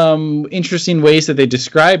there's some interesting ways that they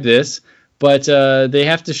describe this. But they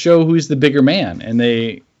have to show who's the bigger man, and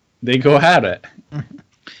they go at it.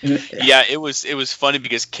 Yeah, it was funny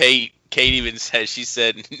because Kate even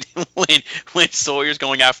said when Sawyer's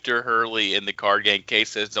going after Hurley in the card game, Kate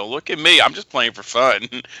says, "Don't look at me, I'm just playing for fun,"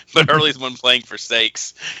 but Hurley's one playing for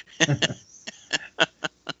stakes.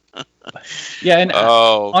 Yeah, and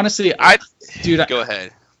honestly, go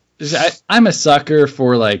ahead. I'm a sucker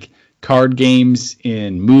for like card games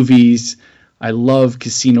in movies. I love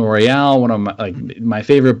Casino Royale, one of my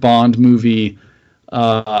favorite Bond movie.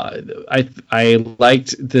 I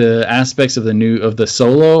liked the aspects of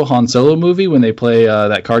the Han Solo movie when they play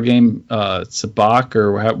that card game, Sabacc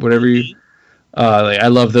or whatever you. I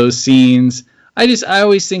love those scenes. I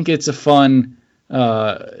always think it's a fun.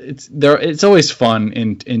 It's always fun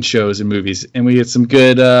in shows and movies, and we get some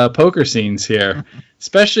good poker scenes here,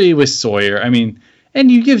 especially with Sawyer. I mean,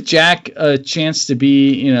 and you give Jack a chance to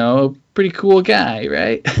be, a pretty cool guy,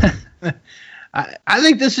 right? I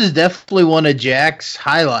think this is definitely one of Jack's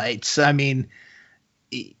highlights. I mean,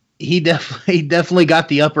 he definitely got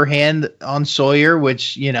the upper hand on Sawyer,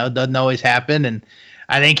 which doesn't always happen. And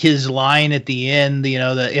I think his line at the end,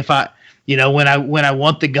 if I, when I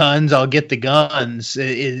want the guns, I'll get the guns,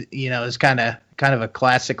 is kind of a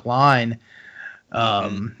classic line.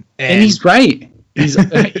 And he's right.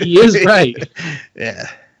 He is right. Yeah.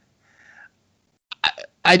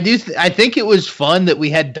 I do. I think it was fun that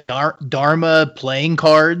we had Dharma playing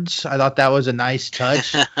cards. I thought that was a nice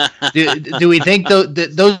touch. do we think those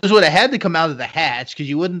would have had to come out of the hatch? Because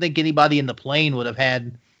you wouldn't think anybody in the plane would have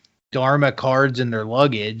had Dharma cards in their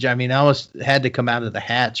luggage. I mean, that had to come out of the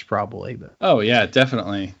hatch probably. But. Oh yeah,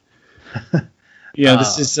 definitely. Yeah,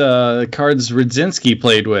 this is cards Radzinski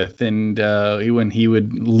played with, and when he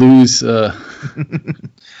would lose to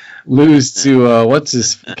what's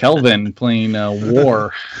his Kelvin playing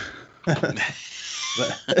War.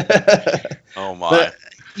 Oh my! But,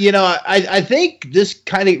 I think this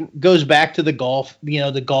kind of goes back to the golf.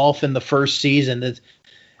 The golf in the first season.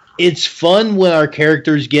 It's fun when our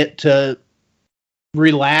characters get to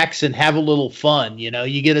relax and have a little fun.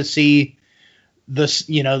 You get to see the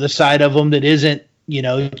side of them that isn't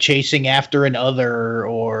chasing after another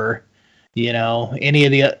or any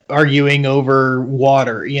of the arguing over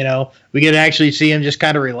water. We get to actually see him just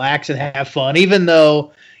kind of relax and have fun, even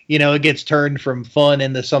though it gets turned from fun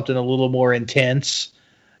into something a little more intense.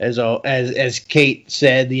 As Kate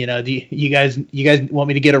said, do you guys want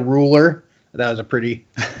me to get a ruler? That was a pretty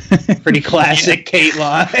classic Kate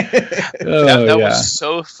line. That was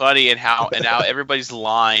so funny, and how everybody's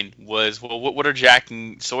line was, well, what are Jack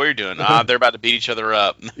and Sawyer doing? They're about to beat each other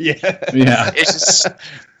up. Yeah.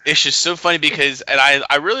 It's just so funny because, and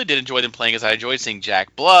I really did enjoy them playing, because I enjoyed seeing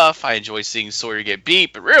Jack bluff. I enjoyed seeing Sawyer get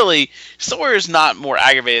beat, but really, Sawyer's not more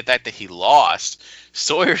aggravated at the fact that he lost.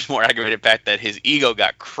 Sawyer's more aggravated at the fact that his ego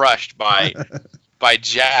got crushed by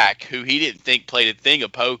Jack, who he didn't think played a thing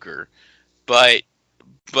of poker. But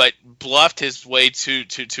bluffed his way to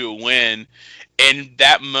a win, and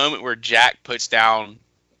that moment where Jack puts down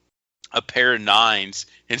a pair of nines,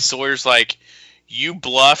 and Sawyer's like, "You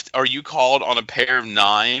bluffed, or you called on a pair of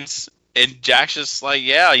nines?" And Jack's just like,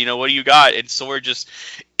 "Yeah, what do you got?" And Sawyer just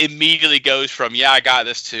immediately goes from, "Yeah, I got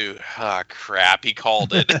this," to, "Oh crap, he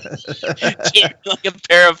called it." Like a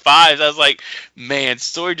pair of fives. I was like, man,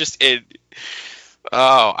 Sawyer just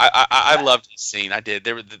Oh, I loved this scene. I did.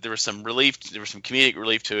 There was some relief. There was some comedic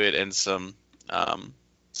relief to it, and some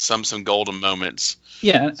golden moments.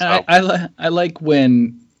 Yeah, so. I like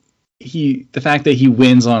when the fact that he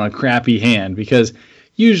wins on a crappy hand, because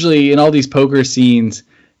usually in all these poker scenes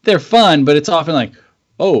they're fun, but it's often like,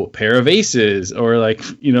 oh, pair of aces, or like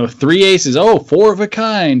 3 aces. Oh, 4 of a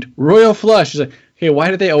kind, royal flush. It's like, hey, why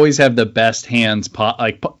do they always have the best hands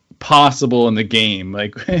possible in the game?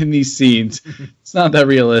 Like in these scenes, it's not that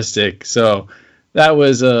realistic. So that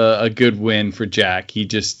was a good win for Jack. He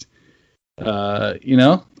just took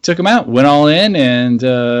him out, went all in, and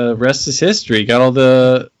rest is history. Got all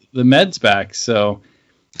the meds back. So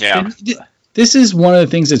yeah. this is one of the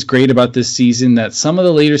things that's great about this season that some of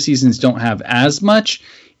the later seasons don't have as much,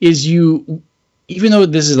 is even though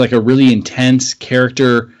this is like a really intense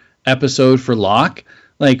character episode for Locke,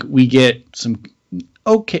 like we get some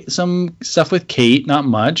stuff with Kate, not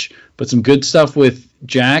much, but some good stuff with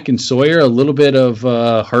Jack and Sawyer, a little bit of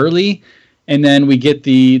Hurley, and then we get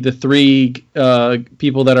the three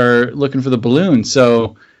people that are looking for the balloon.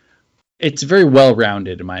 So it's very well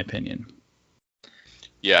rounded, in my opinion.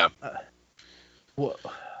 Yeah.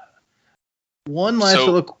 One last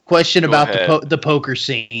little question about the poker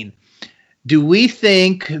scene. Do we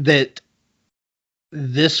think that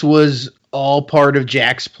this was all part of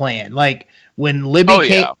Jack's plan? Like when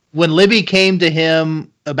Libby came to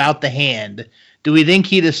him about the hand, do we think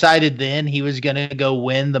he decided then he was going to go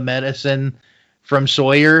win the medicine from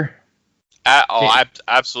Sawyer?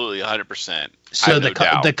 Absolutely, 100%. So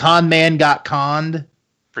the con man got conned?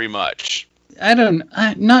 Pretty much.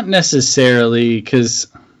 Not necessarily, because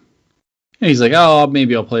he's like, oh,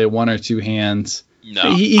 maybe I'll play one or two hands.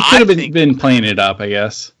 No, he could have been playing it up, I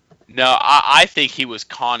guess. No, I think he was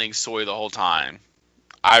conning Sawyer the whole time.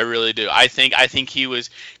 I really do. I think he was,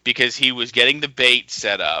 because he was getting the bait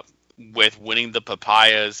set up with winning the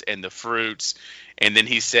papayas and the fruits, and then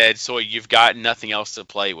he said, Sawyer, you've got nothing else to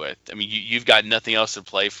play with. I mean, you've got nothing else to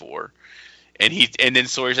play for. And then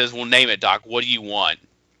Sawyer says, well, name it, Doc. What do you want?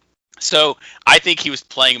 So I think he was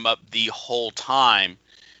playing him up the whole time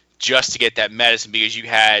just to get that medicine, because you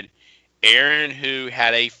had Aaron, who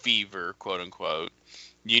had a fever, quote unquote.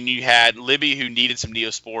 You had Libby, who needed some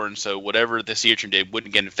Neosporin, so whatever the sea urchin did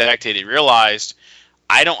wouldn't get infected. He realized,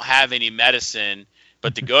 I don't have any medicine,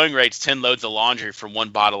 but the going rate's 10 loads of laundry for one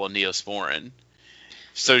bottle of Neosporin.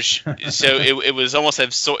 So it was almost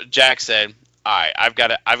as Jack said, all right, I've got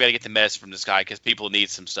to get the medicine from this guy because people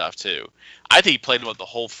need some stuff too. I think he played him up the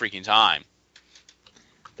whole freaking time.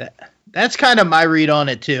 That's kind of my read on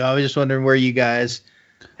it too. I was just wondering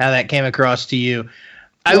how that came across to you.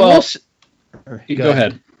 Go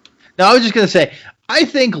ahead. No, I was just going to say, I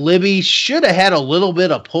think Libby should have had a little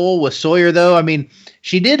bit of pull with Sawyer, though. I mean,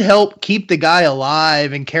 she did help keep the guy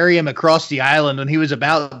alive and carry him across the island when he was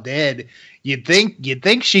about dead. You'd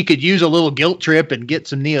think she could use a little guilt trip and get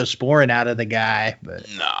some Neosporin out of the guy, but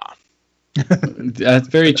nah. That's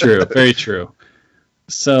very true. Very true.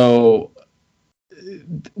 So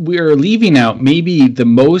we're leaving out maybe the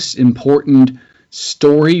most important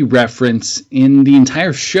story reference in the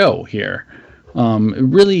entire show here. It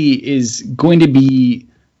really is going to be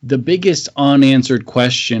the biggest unanswered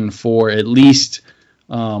question for at least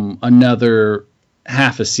another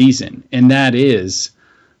half a season, and that is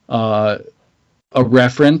a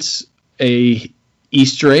reference, a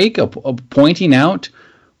Easter egg, a pointing out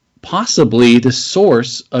possibly the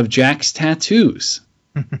source of Jack's tattoos.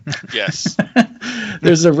 Yes.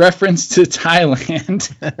 There's a reference to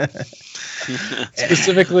Thailand.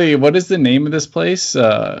 Specifically, what is the name of this place?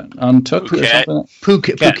 On Tuk?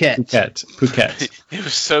 Phuket. It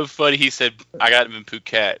was so funny. He said, I got him in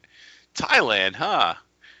Phuket. Thailand, huh?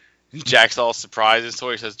 Jack's all surprised, and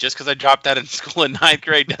Sawyer says, just because I dropped that in school in 9th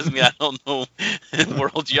grade doesn't mean I don't know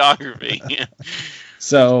world geography.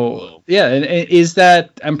 So, yeah, and is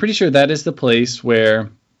that, I'm pretty sure that is the place where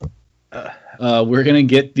we're going to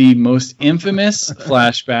get the most infamous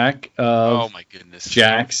flashback of oh my goodness,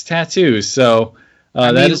 Jack's tattoos. So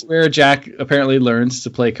that is where Jack apparently learns to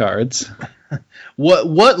play cards.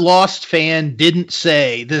 What Lost fan didn't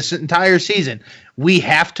say this entire season? We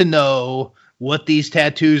have to know what these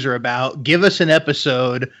tattoos are about. Give us an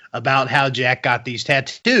episode about how Jack got these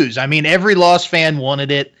tattoos. I mean, every Lost fan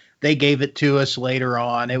wanted it. They gave it to us later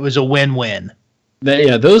on. It was a win-win.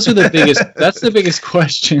 Those are the biggest. That's the biggest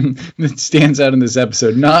question that stands out in this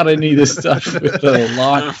episode. Not any of the stuff with the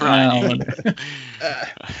lockdown.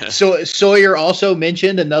 So Sawyer also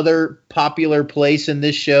mentioned another popular place in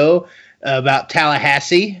this show about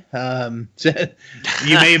Tallahassee. You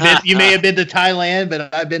may have been to Thailand,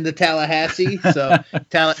 but I've been to Tallahassee. So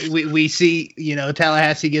we see,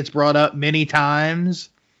 Tallahassee gets brought up many times.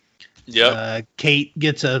 Yep. Kate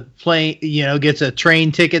gets a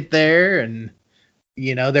train ticket there, and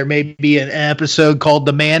there may be an episode called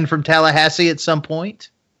 "The Man from Tallahassee" at some point.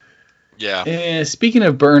 Yeah. Speaking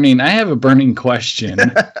of burning, I have a burning question.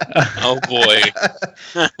 Oh boy,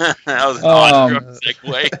 that was an awesome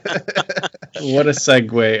segue. What a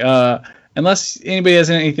segue! Unless anybody has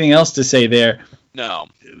anything else to say there. No.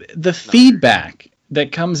 The feedback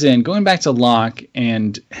that comes in, going back to Locke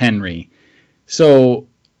and Henry. So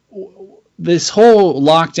this whole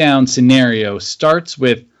lockdown scenario starts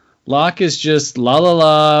with Locke is just la la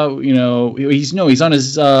la. He's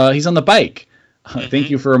on the bike. Thank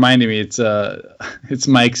you for reminding me. It's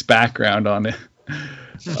Mike's background on it.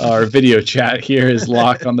 Our video chat here is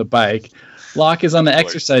Locke on the bike. Locke is on the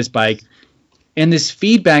exercise bike, and this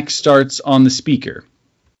feedback starts on the speaker.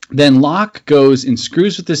 Then Locke goes and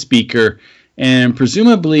screws with the speaker, and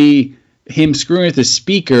presumably him screwing with the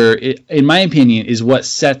speaker, in my opinion, is what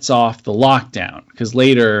sets off the lockdown. Because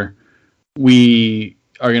later we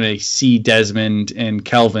are going to see Desmond and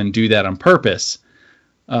Kelvin do that on purpose.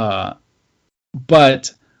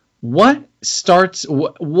 But what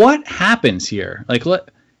happens here? Like,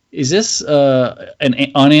 is this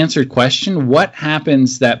an unanswered question? What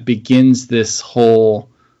happens that begins this whole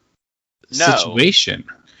situation?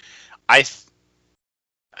 I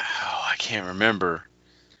can't remember.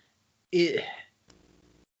 Is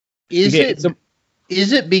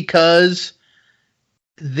it because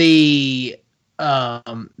the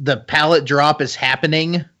pallet drop is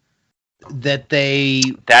happening that they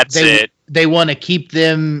want to keep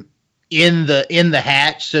them in the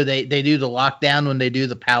hatch, so they do the lockdown when they do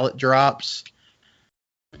the pallet drops?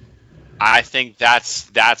 I think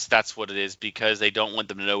that's what it is, because they don't want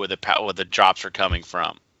them to know where the drops are coming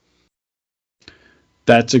from.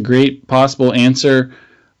 That's a great possible answer.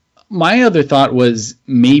 My other thought was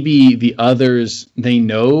maybe the others, they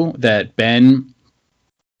know that Ben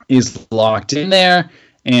is locked in there,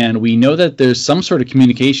 and we know that there's some sort of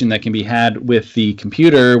communication that can be had with the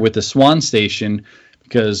computer, with the Swan station,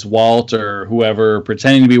 because Walt or whoever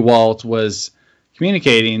pretending to be Walt was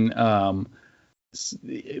communicating.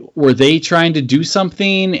 Were they trying to do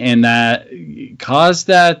something and that caused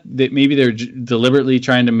that maybe they're deliberately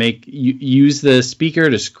trying to use the speaker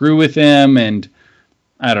to screw with him? And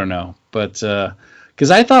I don't know, but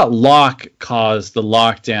because I thought Locke caused the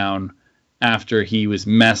lockdown after he was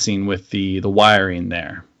messing with the wiring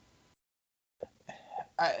there.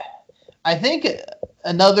 I think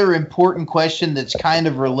another important question that's kind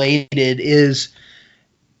of related is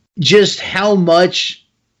just how much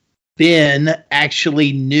Ben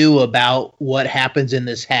actually knew about what happens in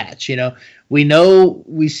this hatch.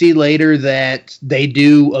 We see later that they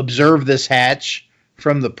do observe this hatch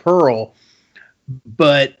from the Pearl,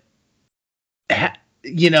 but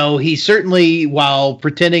he certainly, while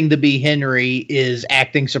pretending to be Henry, is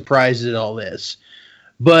acting surprised at all this.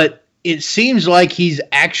 But it seems like he's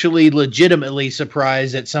actually legitimately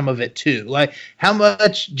surprised at some of it too. Like, how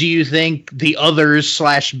much do you think the others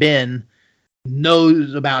 / Ben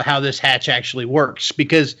knows about how this hatch actually works?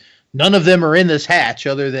 Because none of them are in this hatch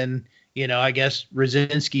other than, I guess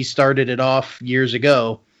Rosinski started it off years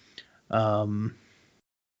ago. What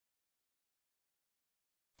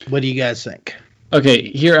do you guys think?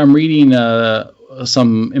 Okay, here I'm reading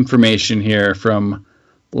some information here from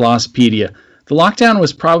Lostpedia. The lockdown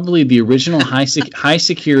was probably the original high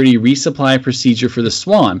security resupply procedure for the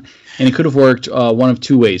Swan, and it could have worked one of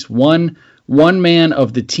two ways. One man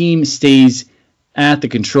of the team stays at the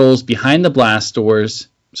controls behind the blast doors,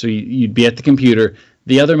 so you'd be at the computer.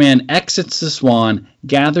 The other man exits the Swan,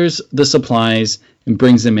 gathers the supplies, and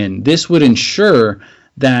brings them in. This would ensure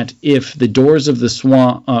that if the doors of the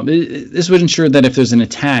Swan, this would ensure that if there's an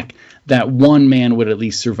attack, that one man would at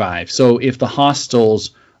least survive. So if the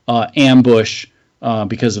hostiles ambush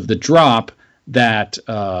because of the drop, that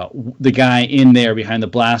the guy in there behind the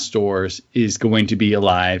blast doors is going to be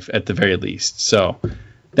alive at the very least. So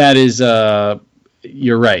that is,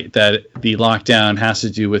 you're right, that the lockdown has to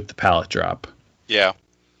do with the pallet drop. Yeah.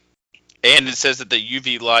 And it says that the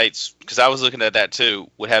UV lights, because I was looking at that too,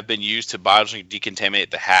 would have been used to biologically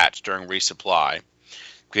decontaminate the hatch during resupply,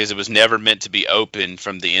 because it was never meant to be open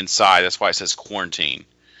from the inside. That's why it says quarantine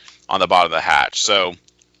on the bottom of the hatch. So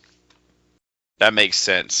that makes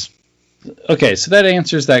sense. Okay, so that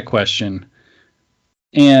answers that question.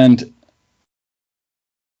 And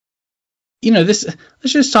let's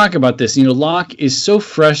just talk about this. Locke is so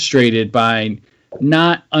frustrated by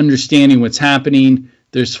not understanding what's happening.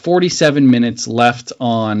 There's 47 minutes left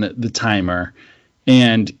on the timer,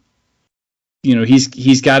 and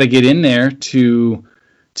he's got to get in there to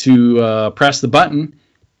press the button,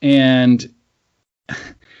 and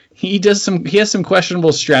he has some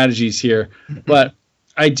questionable strategies here. But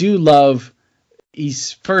I do love,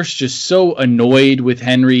 he's first just so annoyed with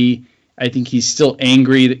Henry. I think he's still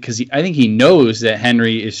angry because I think he knows that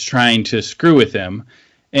Henry is trying to screw with him,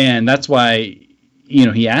 and that's why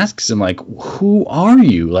he asks him, like, who are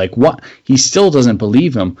you? Like, what? He still doesn't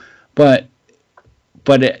believe him. But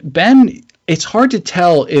Ben, it's hard to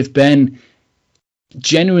tell if Ben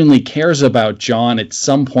genuinely cares about John at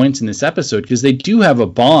some points in this episode, because they do have a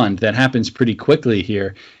bond that happens pretty quickly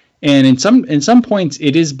here. And in some points,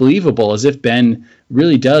 it is believable, as if Ben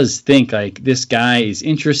really does think like this guy is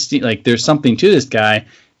interesting. Like there's something to this guy.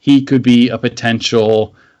 He could be a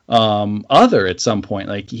potential other at some point.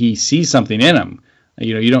 Like he sees something in him.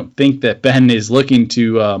 You know, you don't think that Ben is looking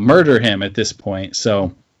to murder him at this point.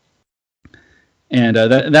 So, and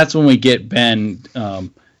that's when we get Ben,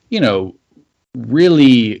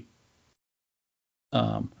 really.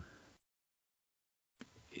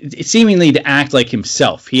 Seemingly to act like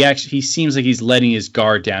himself. He seems like he's letting his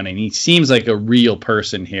guard down, and he seems like a real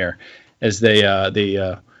person here. As they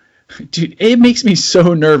dude, it makes me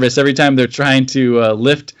so nervous every time they're trying to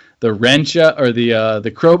lift the wrench up, or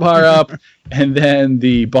the crowbar up, and then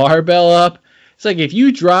the barbell up. It's like if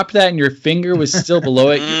you dropped that and your finger was still below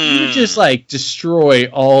it, you just like destroy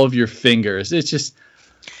all of your fingers. It's just.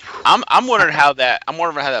 I'm wondering how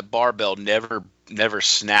that barbell never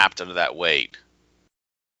snapped under that weight.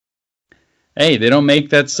 Hey, they don't make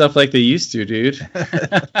that stuff like they used to, dude.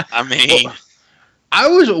 I mean,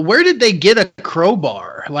 where did they get a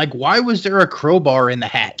crowbar? Like, why was there a crowbar in the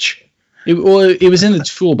hatch? It was in the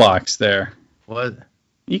toolbox there. What?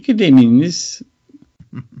 There's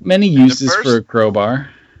many uses for a crowbar.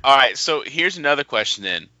 All right, so here's another question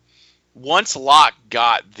then. Once Locke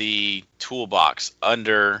got the toolbox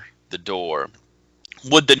under the door,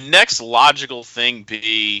 would the next logical thing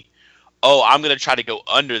be, oh, I'm going to try to go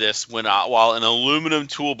under this while an aluminum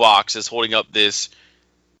toolbox is holding up this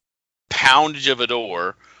poundage of a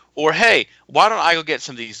door? Or, hey, why don't I go get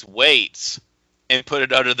some of these weights and put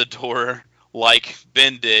it under the door like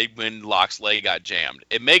Ben did when Locke's leg got jammed?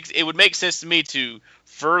 It would make sense to me to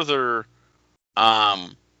further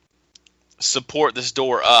support this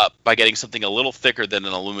door up by getting something a little thicker than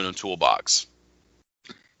an aluminum toolbox.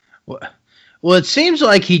 Well, it seems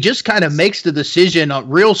like he just kind of makes the decision on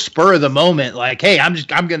real spur of the moment, like, "Hey, I'm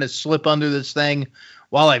going to slip under this thing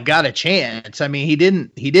while I've got a chance." I mean, he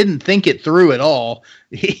didn't think it through at all.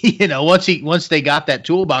 Once they got that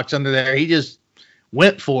toolbox under there, he just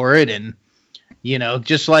went for it, and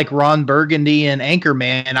just like Ron Burgundy and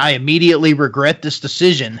Anchorman, I immediately regret this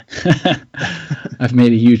decision. I've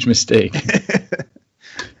made a huge mistake.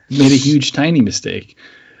 Made a huge tiny mistake.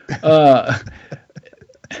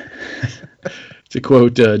 To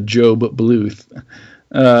quote Job Bluth.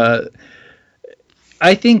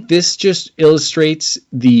 I think this just illustrates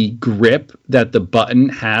the grip that the button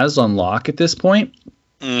has on Locke at this point,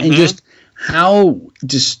 and just how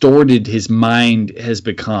distorted his mind has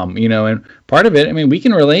become, and part of it, I mean, we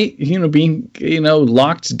can relate, being,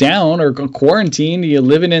 locked down or quarantined,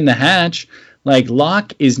 living in the hatch, like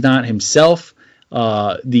Locke is not himself.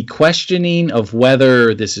 The questioning of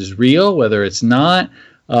whether this is real, whether it's not,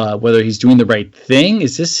 whether he's doing the right thing.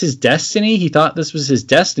 Is this his destiny? He thought this was his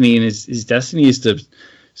destiny, and his destiny is to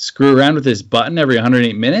screw around with his button every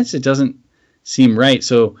 108 minutes. It doesn't seem right.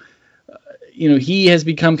 So, he has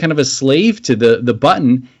become kind of a slave to the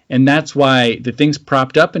button, and that's why the thing's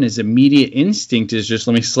propped up, and his immediate instinct is just,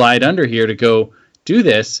 let me slide under here to go do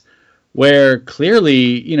this, where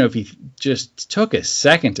clearly, if he just took a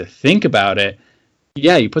second to think about it,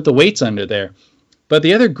 yeah, you put the weights under there. But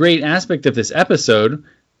the other great aspect of this episode,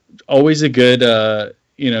 always a good,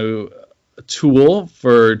 tool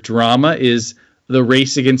for drama, is the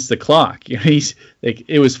race against the clock. He's like,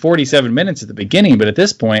 it was 47 minutes at the beginning, but at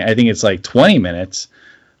this point, I think it's like 20 minutes.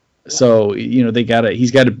 So, he's got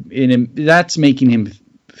to, that's making him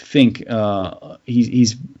think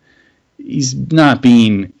he's not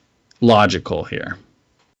being logical here.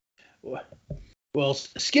 Well,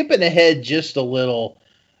 skipping ahead just a little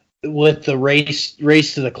with the race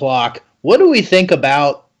to the clock, what do we think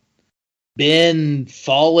about Ben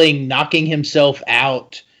falling, knocking himself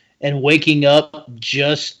out, and waking up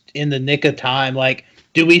just in the nick of time? Like,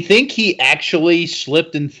 do we think he actually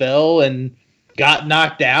slipped and fell and got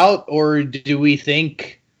knocked out, or do we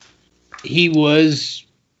think he was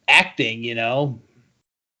acting,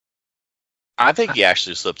 I think he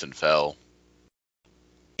actually slipped and fell.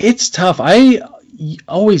 It's tough. I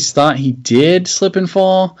always thought he did slip and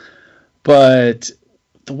fall, but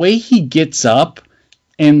the way he gets up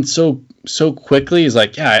and so quickly is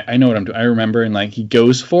like, yeah, I know what I'm doing. I remember, and like he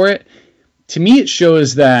goes for it. To me, it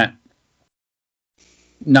shows that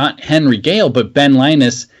not Henry Gale, but Ben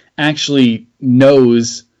Linus actually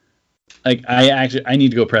knows, like, I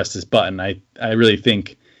need to go press this button. I really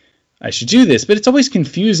think I should do this. But it's always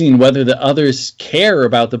confusing whether the others care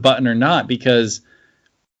about the button or not, because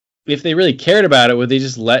if they really cared about it, would they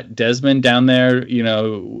just let Desmond down there,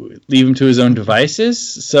 leave him to his own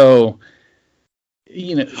devices? So,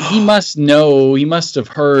 he must know, he must have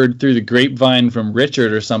heard through the grapevine from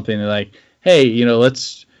Richard or something, like, hey,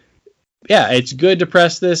 let's yeah, it's good to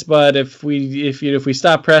press this, but if we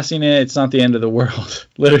stop pressing it, it's not the end of the world.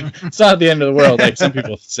 Literally, it's not the end of the world, like some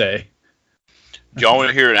people say. Do y'all want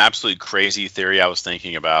to hear an absolutely crazy theory I was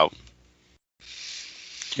thinking about?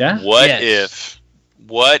 Yeah. What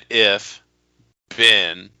if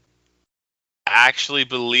Ben actually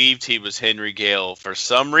believed he was Henry Gale for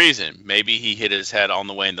some reason? Maybe he hit his head on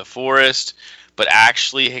the way in the forest, but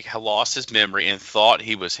actually lost his memory and thought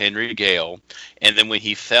he was Henry Gale. And then when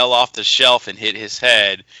he fell off the shelf and hit his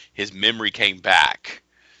head, his memory came back,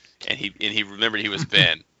 and he remembered he was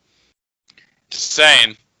Ben. Just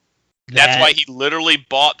saying. That's why he literally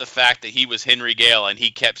bought the fact that he was Henry Gale, and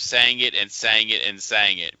he kept saying it and saying it and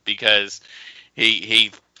saying it because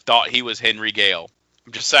he thought he was Henry Gale.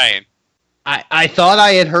 I'm just saying. I thought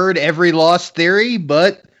I had heard every Lost theory,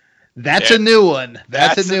 but that's a new one.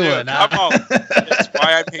 That's a new one. Come on. That's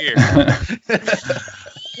why I'm here.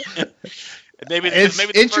 maybe the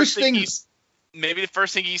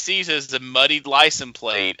first thing he sees is a muddied license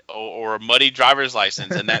plate or a muddy driver's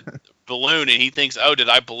license and that balloon, and he thinks, "Oh, did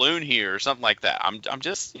I balloon here?" or something like that. I'm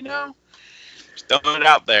just, just throwing it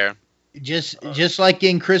out there. Just like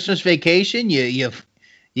in Christmas Vacation, you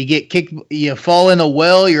get kicked, you fall in a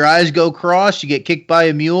well, your eyes go cross, you get kicked by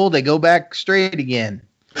a mule, they go back straight again.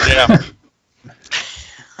 Yeah.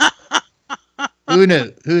 Who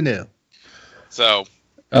knew? So,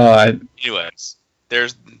 anyways,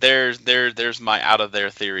 there's my out of there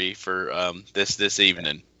theory for this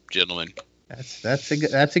evening, gentlemen. That's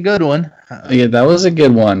a good one. Yeah, that was a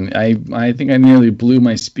good one. I think I nearly blew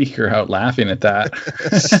my speaker out laughing at that,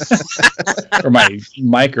 or my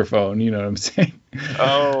microphone. You know what I'm saying?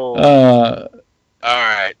 Oh. All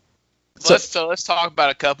right. Let's talk about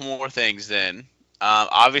a couple more things then.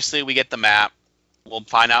 Obviously, we get the map. We'll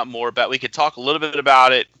find out more about. We could talk a little bit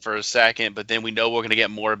about it for a second, but then we know we're going to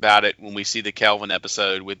get more about it when we see the Kelvin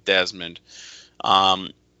episode with Desmond.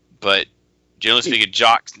 But generally speaking,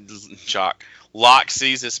 Locke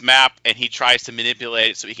sees this map and he tries to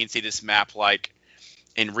manipulate it so he can see this map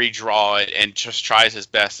and redraw it, and just tries his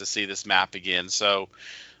best to see this map again. So,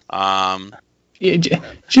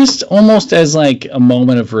 just almost as like a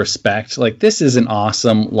moment of respect. Like, this is an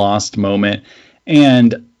awesome Lost moment,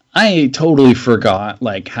 and I totally forgot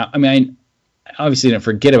how. I mean, I obviously didn't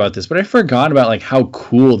forget about this, but I forgot about how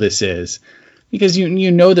cool this is. Because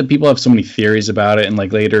you know that people have so many theories about it, and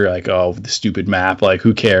later oh, the stupid map,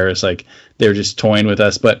 who cares? They're just toying with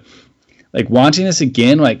us. But watching this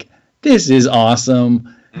again, this is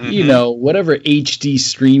awesome. Mm-hmm. Whatever HD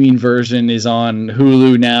streaming version is on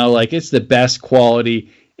Hulu now, it's the best quality.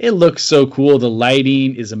 It looks so cool. The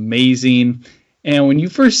lighting is amazing. And when you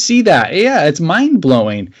first see that, yeah, it's mind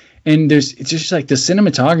blowing. And it's just the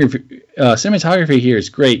cinematography here is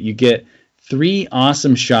great. You get 3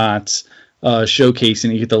 awesome shots.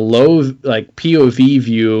 Showcasing, you get the low POV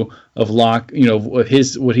view of Locke, of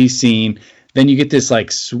what he's seeing. Then you get this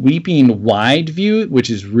sweeping wide view, which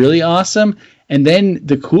is really awesome. And then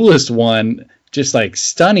the coolest one, just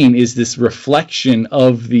stunning, is this reflection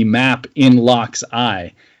of the map in Locke's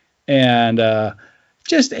eye, and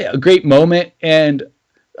just a great moment, and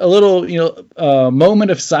a little moment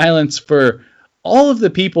of silence for all of the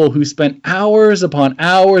people who spent hours upon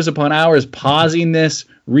hours upon hours pausing this,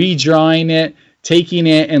 redrawing it, taking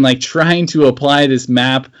it, and trying to apply this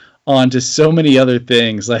map onto so many other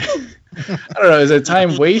things. I don't know, is it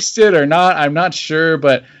time wasted or not? I'm not sure,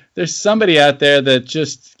 but there's somebody out there that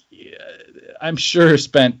just, I'm sure,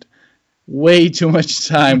 spent way too much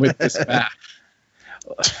time with this map.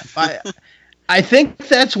 I think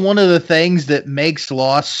that's one of the things that makes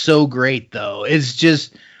Lost so great, though, is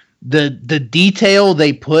just the detail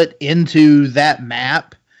they put into that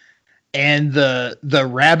map, and the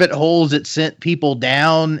rabbit holes it sent people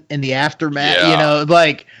down in the aftermath. Yeah.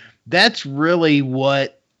 That's really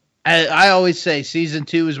what I always say. Season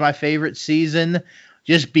 2 is my favorite season,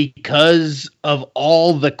 just because of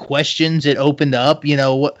all the questions it opened up.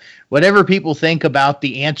 Whatever people think about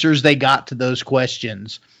the answers they got to those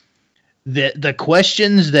questions, the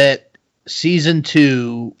questions that season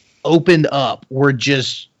 2 opened up were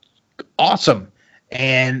just awesome.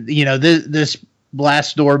 And this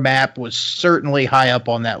Blast Door map was certainly high up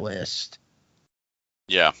on that list.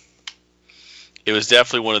 Yeah, it was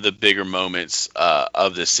definitely one of the bigger moments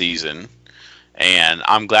of the season, and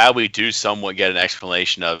I'm glad we do somewhat get an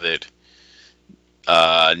explanation of it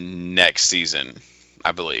next season,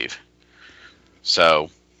 I believe. So,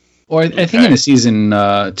 or I think in the season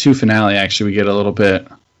 2 finale, actually, we get a little bit.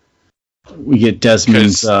 We get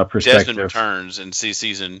Desmond's perspective. Desmond returns and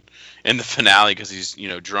sees in the finale because he's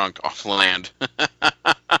drunk off land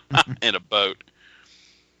in a boat.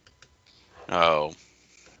 Oh,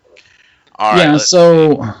 All right. Yeah.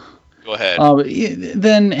 So Go ahead.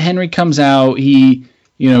 then Henry comes out. He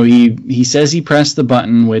says he pressed the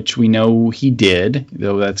button, which we know he did,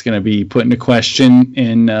 though that's going to be put into question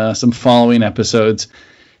in some following episodes.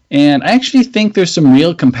 And I actually think there's some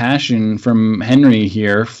real compassion from Henry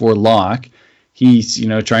here for Locke. He's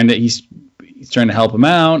trying to help him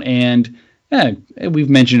out, and we've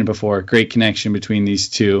mentioned it before. Great connection between these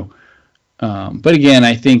two. But again,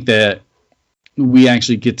 I think that we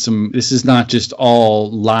actually get some. This is not just all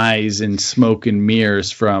lies and smoke and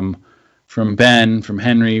mirrors from Ben, from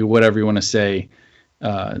Henry, whatever you want to say.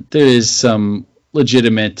 There is some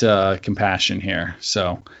legitimate compassion here.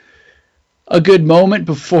 So a good moment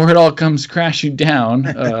before it all comes crashing down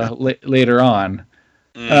later on.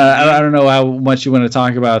 Mm-hmm. I don't know how much you want to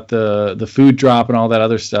talk about the food drop and all that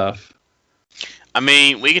other stuff. I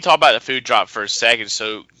mean, we can talk about the food drop for a second,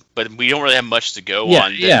 but we don't really have much to go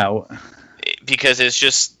on. Yeah. Because it's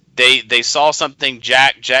just they saw something.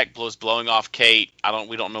 Jack was blowing off Kate.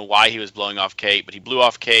 We don't know why he was blowing off Kate, but he blew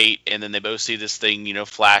off Kate, and then they both see this thing,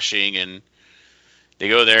 flashing, and they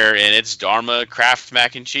go there, and it's Dharma Kraft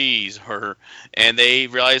mac and cheese, and they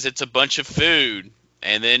realize it's a bunch of food,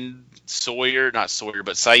 and then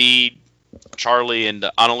Sayid, Charlie, and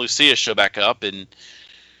Ana Lucia show back up, and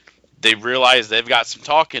they realize they've got some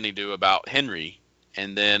talking to do about Henry.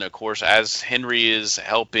 And then, of course, as Henry is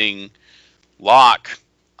helping Locke,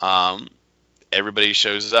 everybody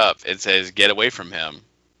shows up and says, "Get away from him."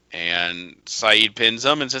 And Sayid pins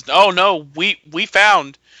him and says, "Oh no, we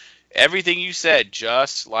found everything you said,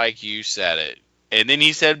 just like you said it." And then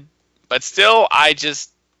he said, "But still, I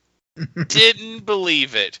just didn't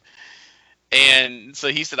believe it." And so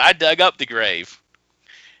he said, "I dug up the grave,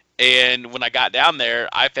 and when I got down there,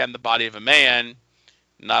 I found the body of a man,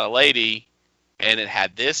 not a lady, and it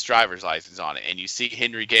had this driver's license on it." And you see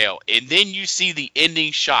Henry Gale, and then you see the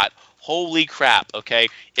ending shot. Holy crap, okay?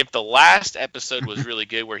 If the last episode was really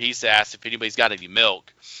good where he's asked if anybody's got any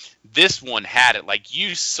milk, this one had it. Like,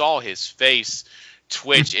 you saw his face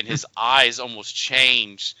twitch and his eyes almost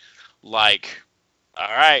change. Like, all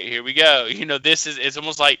right, here we go. It's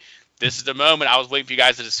almost like this is the moment I was waiting for you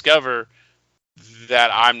guys to discover that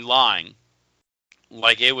I'm lying.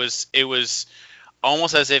 Like, it was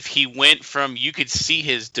almost as if he went from, you could see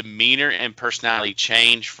his demeanor and personality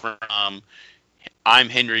change from I'm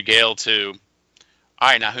Henry Gale to, all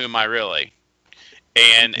right, now who am I really?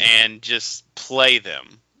 And just play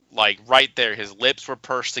them. Like, right there, his lips were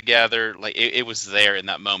pursed together. Like, it was there in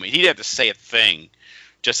that moment. He didn't have to say a thing.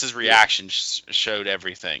 Just his reaction showed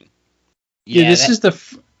everything. Yeah, this is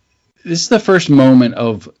the first moment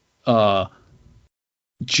of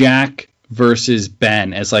Jack versus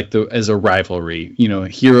Ben as a rivalry,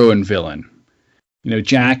 hero and villain.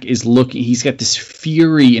 Jack is looking, he's got this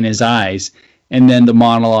fury in his eyes, and then the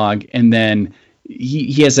monologue, and then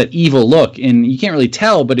he has that evil look, and you can't really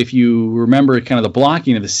tell, but if you remember kind of the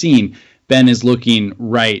blocking of the scene, Ben is looking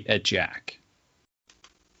right at Jack.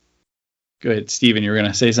 Go ahead, Steven, you were going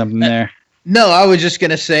to say something there? No, I was just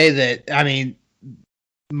going to say that,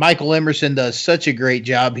 Michael Emerson does such a great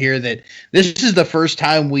job here that this is the first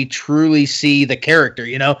time we truly see the character.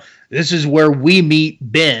 This is where we meet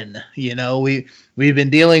Ben. We've been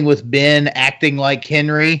dealing with Ben acting like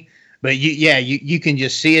Henry, but you can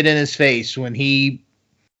just see it in his face when he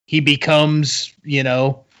becomes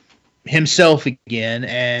himself again,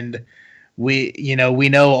 and we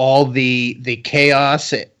know all the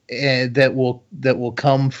chaos that will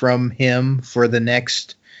come from him for the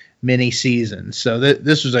next many seasons. So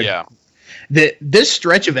this was this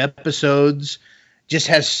stretch of episodes just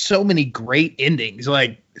has so many great endings.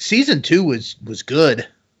 Like, season 2 was good.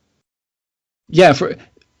 Yeah,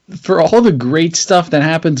 for all the great stuff that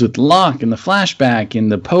happens with Locke and the flashback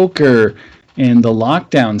and the poker and the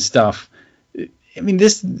lockdown stuff.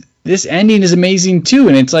 This ending is amazing too,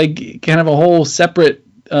 and it's like kind of a whole separate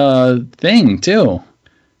thing too.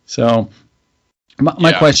 So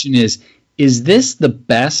my question is this the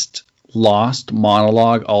best Lost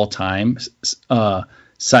monologue all time?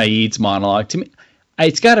 Sayid's monologue, to me,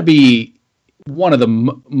 it's got to be one of the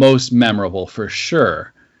most memorable for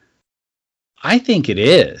sure. I think it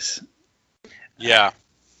is. Yeah.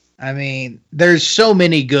 There's so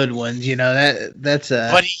many good ones, that's a.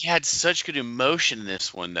 But he had such good emotion in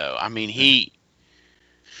this one, though.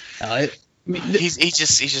 He's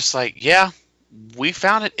just like, yeah, we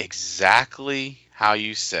found it exactly how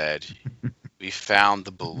you said. We found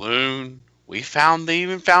the balloon. We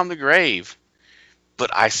even found the grave.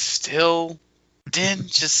 But I still didn't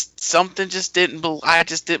I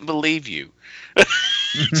just didn't believe you. And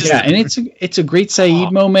it's a great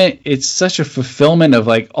Sayid moment. It's such a fulfillment of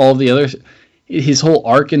like all the others. his whole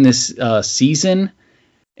arc in this season.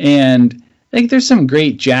 And I think there's some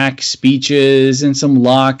great Jack speeches and some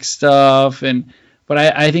Locke stuff, but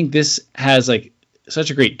I think this has like such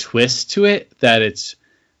a great twist to it that it's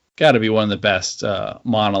got to be one of the best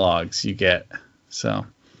monologues you get. So,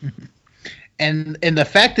 and the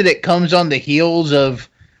fact that it comes on the heels of,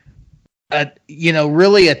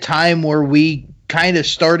 really a time where we kind of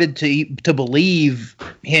started to believe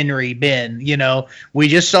Henry Ben. We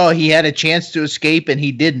just saw he had a chance to escape and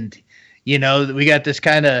he didn't. We got this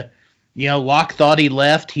kind of, Locke thought he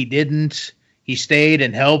left, he didn't. He stayed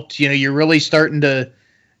and helped. You're really starting to,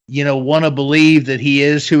 want to believe that he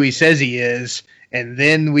is who he says he is. And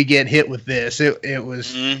then we get hit with this. It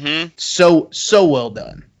was so well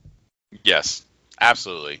done. Yes,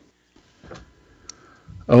 absolutely.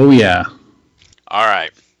 Oh, yeah. All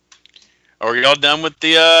right. Are we all done with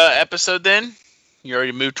the episode then? You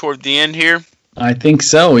already moved toward the end here? I think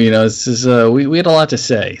so. This is we had a lot to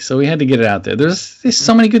say, so we had to get it out there. There's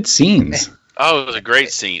so many good scenes. Oh, it was a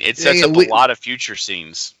great scene. It sets up a lot of future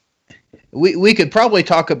scenes. We could probably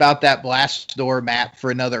talk about that blast door map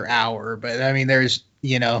for another hour, but I mean, there's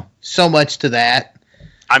so much to that.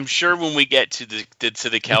 I'm sure when we get to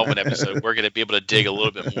the Kelvin episode, we're going to be able to dig a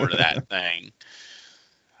little bit more to that thing.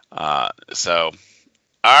 So,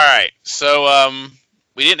 all right. So,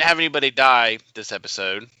 we didn't have anybody die this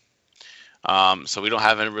episode. So we don't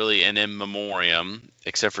have really an in memoriam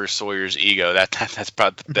except for Sawyer's ego. That's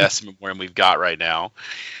probably the best memoriam we've got right now.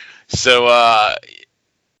 So,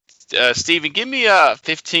 Steven, give me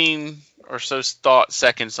 15 or so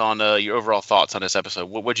seconds on your overall thoughts on this episode.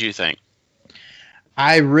 What do you think?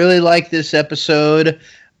 I really like this episode.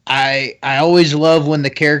 I always love when the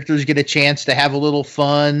characters get a chance to have a little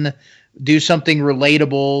fun, do something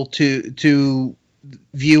relatable to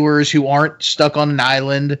viewers who aren't stuck on an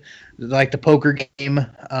island, like the poker game.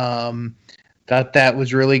 Thought that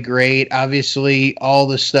was really great. Obviously, all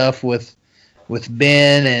the stuff with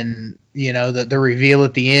Ben and the reveal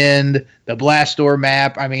at the end, the blast door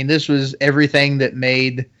map. I mean, this was everything that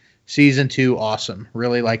made season 2 awesome.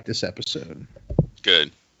 Really liked this episode.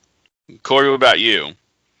 Good. Corey, what about you?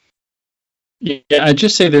 Yeah, I'd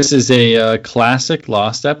just say this is a classic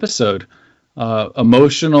Lost episode.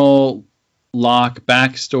 Emotional Locke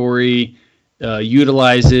backstory,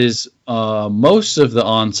 utilizes most of the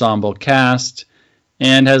ensemble cast,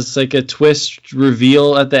 and has like a twist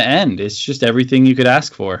reveal at the end. It's just everything you could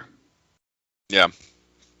ask for. Yeah,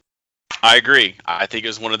 I agree. I think it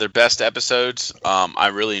was one of their best episodes. I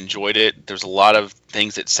really enjoyed it. There's a lot of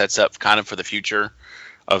things it sets up kind of for the future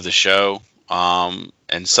of the show.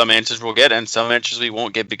 And some answers we'll get and some answers we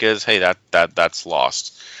won't get because, hey, that's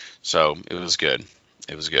Lost. So it was good.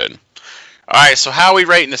 It was good. All right, so how are we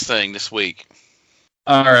rating this thing this week?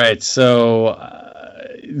 All right, so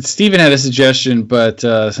Steven had a suggestion, but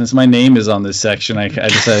since my name is on this section, I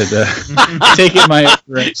decided to take it my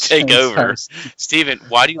right. Take over. Steven,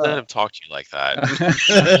 why do you let him talk to you like that?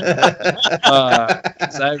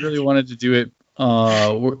 'Cause I really wanted to do it.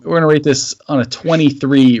 We're going to rate this on a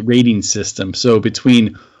 23 rating system. So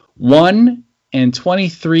between 1 and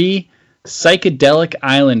 23 psychedelic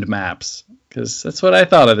island maps, because that's what I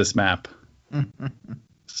thought of this map.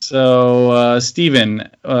 So, Steven,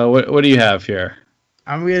 what do you have here?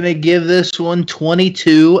 I'm going to give this one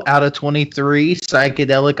 22 out of 23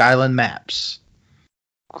 psychedelic island maps.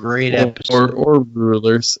 Great episode. Or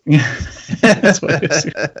rulers. That's what it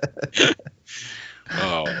is.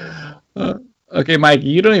 Oh. Okay, Mike,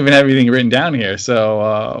 you don't even have anything written down here.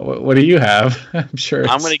 So what do you have? I'm sure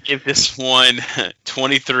I'm going to give this one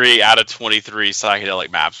 23 out of 23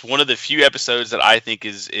 psychedelic maps. One of the few episodes that I think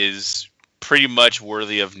is pretty much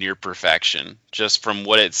worthy of near perfection, just from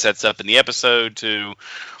what it sets up in the episode to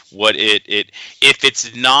what it if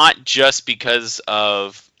it's not just because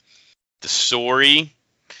of the story,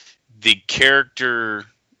 the characters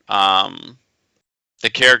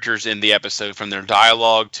in the episode, from their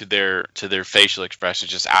dialogue to their facial expressions,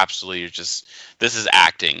 just absolutely this is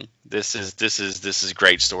acting. This is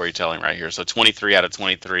great storytelling right here. So 23 out of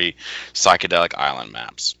 23 psychedelic island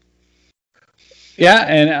maps. Yeah,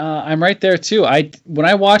 and I'm right there too. When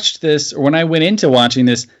I watched this, or when I went into watching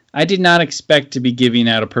this, I did not expect to be giving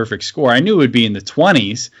out a perfect score. I knew it would be in the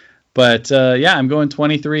 20s, but yeah, I'm going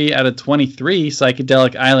 23 out of 23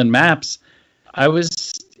 psychedelic island maps. It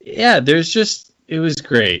was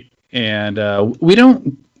great, and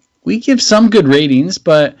we give some good ratings,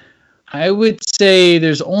 but I would say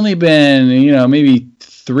there's only been maybe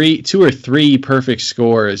 2 or 3 perfect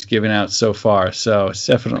scores given out so far. So it's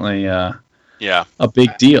definitely a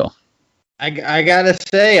big deal. I gotta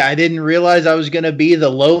say, I didn't realize I was gonna be the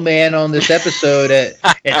low man on this episode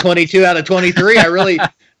at 22 out of 23. I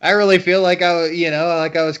really feel like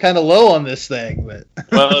I was kind of low on this thing, but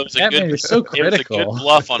well, it was a good. You're so It was a critical. good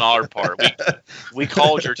bluff on our part. We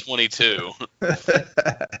called your 22.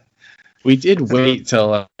 We did wait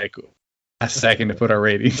till like a second to put our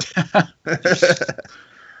ratings down.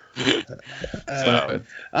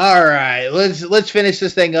 All right, let's finish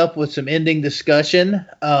this thing up with some ending discussion.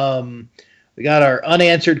 We got our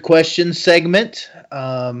unanswered questions segment.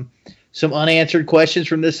 Some unanswered questions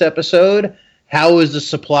from this episode. How was the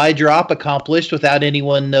supply drop accomplished without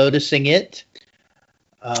anyone noticing it?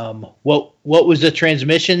 What was the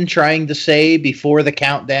transmission trying to say before the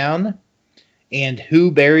countdown? And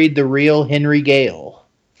who buried the real Henry Gale?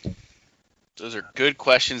 Those are good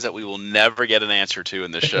questions that we will never get an answer to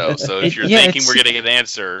in this show. So if you're Yeah, thinking it's- we're going to get an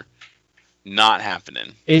answer, not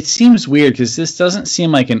happening. It seems weird because this doesn't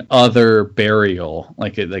seem like an other burial,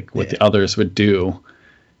 like what the others would do.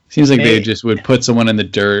 Seems like they just would put someone in the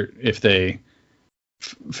dirt if they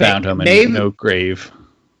found him and no grave.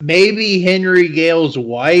 Maybe Henry Gale's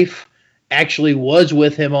wife actually was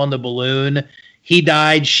with him on the balloon. He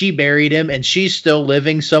died, she buried him, and she's still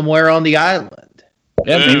living somewhere on the island.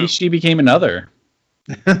 Yeah, maybe she became another.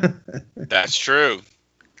 That's true.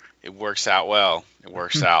 It works out well. It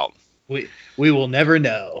works out. We will never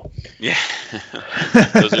know. Yeah.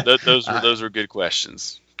 those were good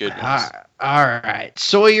questions. Good ones. All right.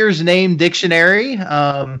 Sawyer's Name Dictionary.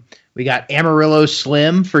 We got Amarillo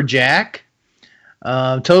Slim for Jack.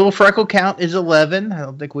 Total freckle count is 11. I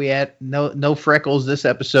don't think we had no freckles this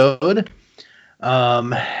episode.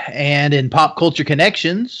 And in Pop Culture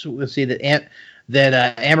Connections, we'll see that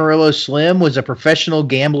Amarillo Slim was a professional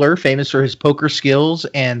gambler famous for his poker skills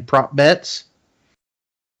and prop bets.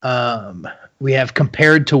 We have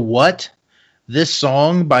Compared to What? This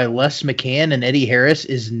song by Les McCann and Eddie Harris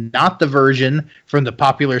is not the version from the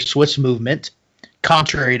popular Swiss movement,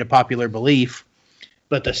 contrary to popular belief,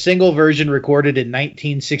 but the single version recorded in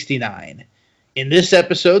 1969. In this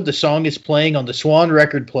episode, the song is playing on the Swan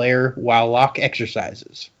record player while Locke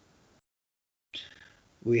exercises.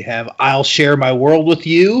 We have I'll Share My World With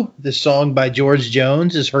You. This song by George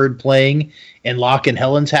Jones is heard playing in Locke and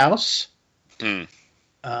Helen's house.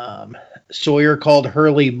 Sawyer called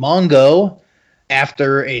Hurley Mongo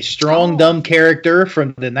after a strong, dumb character from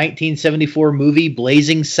the 1974 movie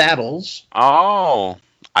Blazing Saddles. Oh,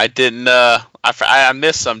 I didn't. I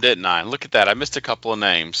missed some, didn't I? Look at that. I missed a couple of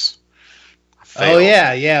names. Oh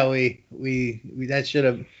yeah. We that should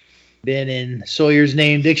have been in Sawyer's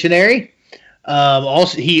Name Dictionary.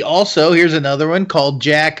 Also here's another one called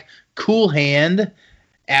Jack Cool Hand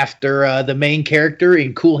after the main character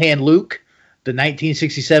in Cool Hand Luke, the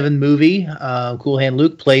 1967 movie. Cool Hand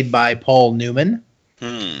Luke, played by Paul Newman.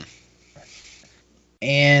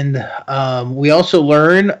 And we also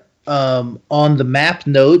learn on the map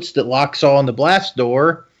notes that Locke saw on the blast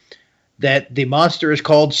door that the monster is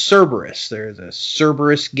called Cerberus. There's a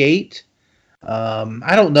Cerberus gate.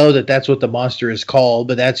 I don't know that that's what the monster is called,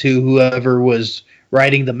 but that's whoever was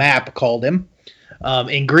writing the map called him.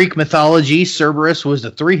 In Greek mythology, Cerberus was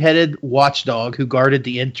the three-headed watchdog who guarded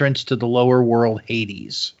the entrance to the lower world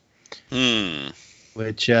Hades.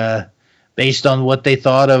 Which, based on what they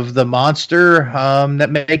thought of the monster,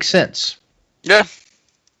 that makes sense. Yeah.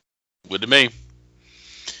 Good to me.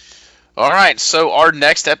 All right, so our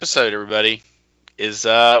next episode, everybody, is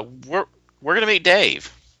we're gonna meet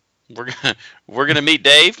Dave. We're gonna meet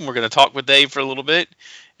Dave, and we're gonna talk with Dave for a little bit,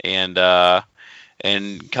 and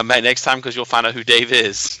come back next time because you'll find out who Dave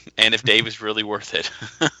is and if Dave is really worth it.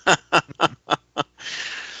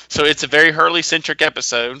 So it's a very Hurley-centric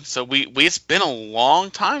episode. So it's been a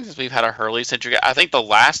long time since we've had a Hurley-centric. I think the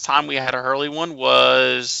last time we had a Hurley one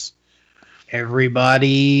was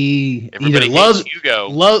Everybody either loves Hugo.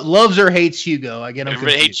 Loves or hates Hugo. I get them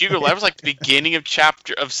Everybody confused. hates Hugo. That was like the beginning of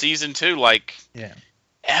season 2,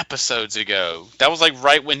 episodes ago. That was like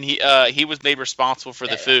right when he was made responsible for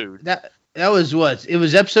the food. That was what? It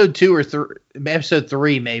was episode 2 or episode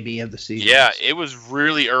 3 maybe of the season. Yeah, it was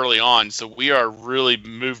really early on. So we are really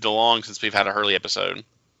moved along since we've had a Hurley episode.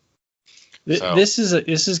 This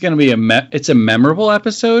is going to be a memorable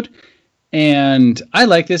episode. And I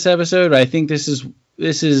like this episode. I think this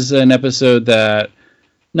is an episode that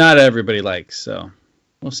not everybody likes, so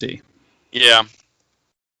we'll see. Yeah,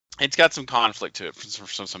 it's got some conflict to it for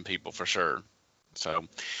some people for sure. So,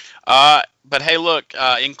 but hey, look.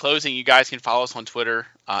 In closing, you guys can follow us on Twitter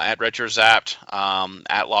at RetroZapped,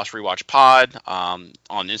 at Lost Rewatch Pod, on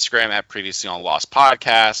Instagram at Previously on Lost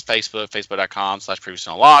Podcast, Facebook,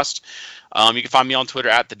 facebook.com/Previously on Lost. You can find me on Twitter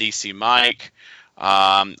at the DC Mike.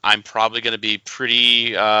 I'm probably going to be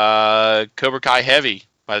pretty Cobra Kai heavy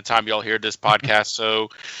by the time y'all hear this podcast. So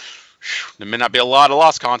there may not be a lot of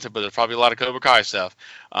Lost content, but there's probably a lot of Cobra Kai stuff.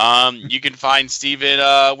 You can find Steven.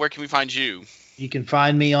 Where can we find you? You can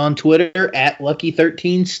find me on Twitter at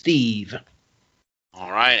Lucky13Steve. All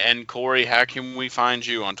right. And Corey, how can we find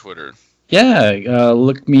you on Twitter? Yeah,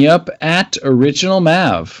 look me up at Original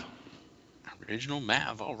Mav. Original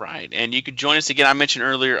Mav, all right. And you can join us again, I mentioned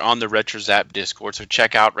earlier, on the RetroZap Discord. So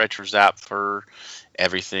check out RetroZap for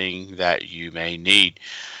everything that you may need.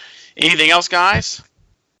 Anything else, guys?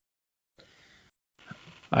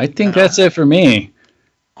 I think that's it for me.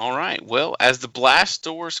 All right. Well, as the blast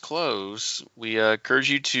doors close, we encourage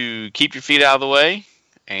you to keep your feet out of the way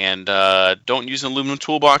and don't use aluminum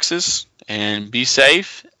toolboxes and be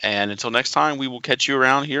safe. And until next time, we will catch you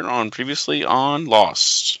around here on Previously on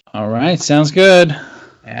Lost. All right. Sounds good.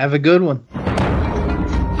 Have a good one.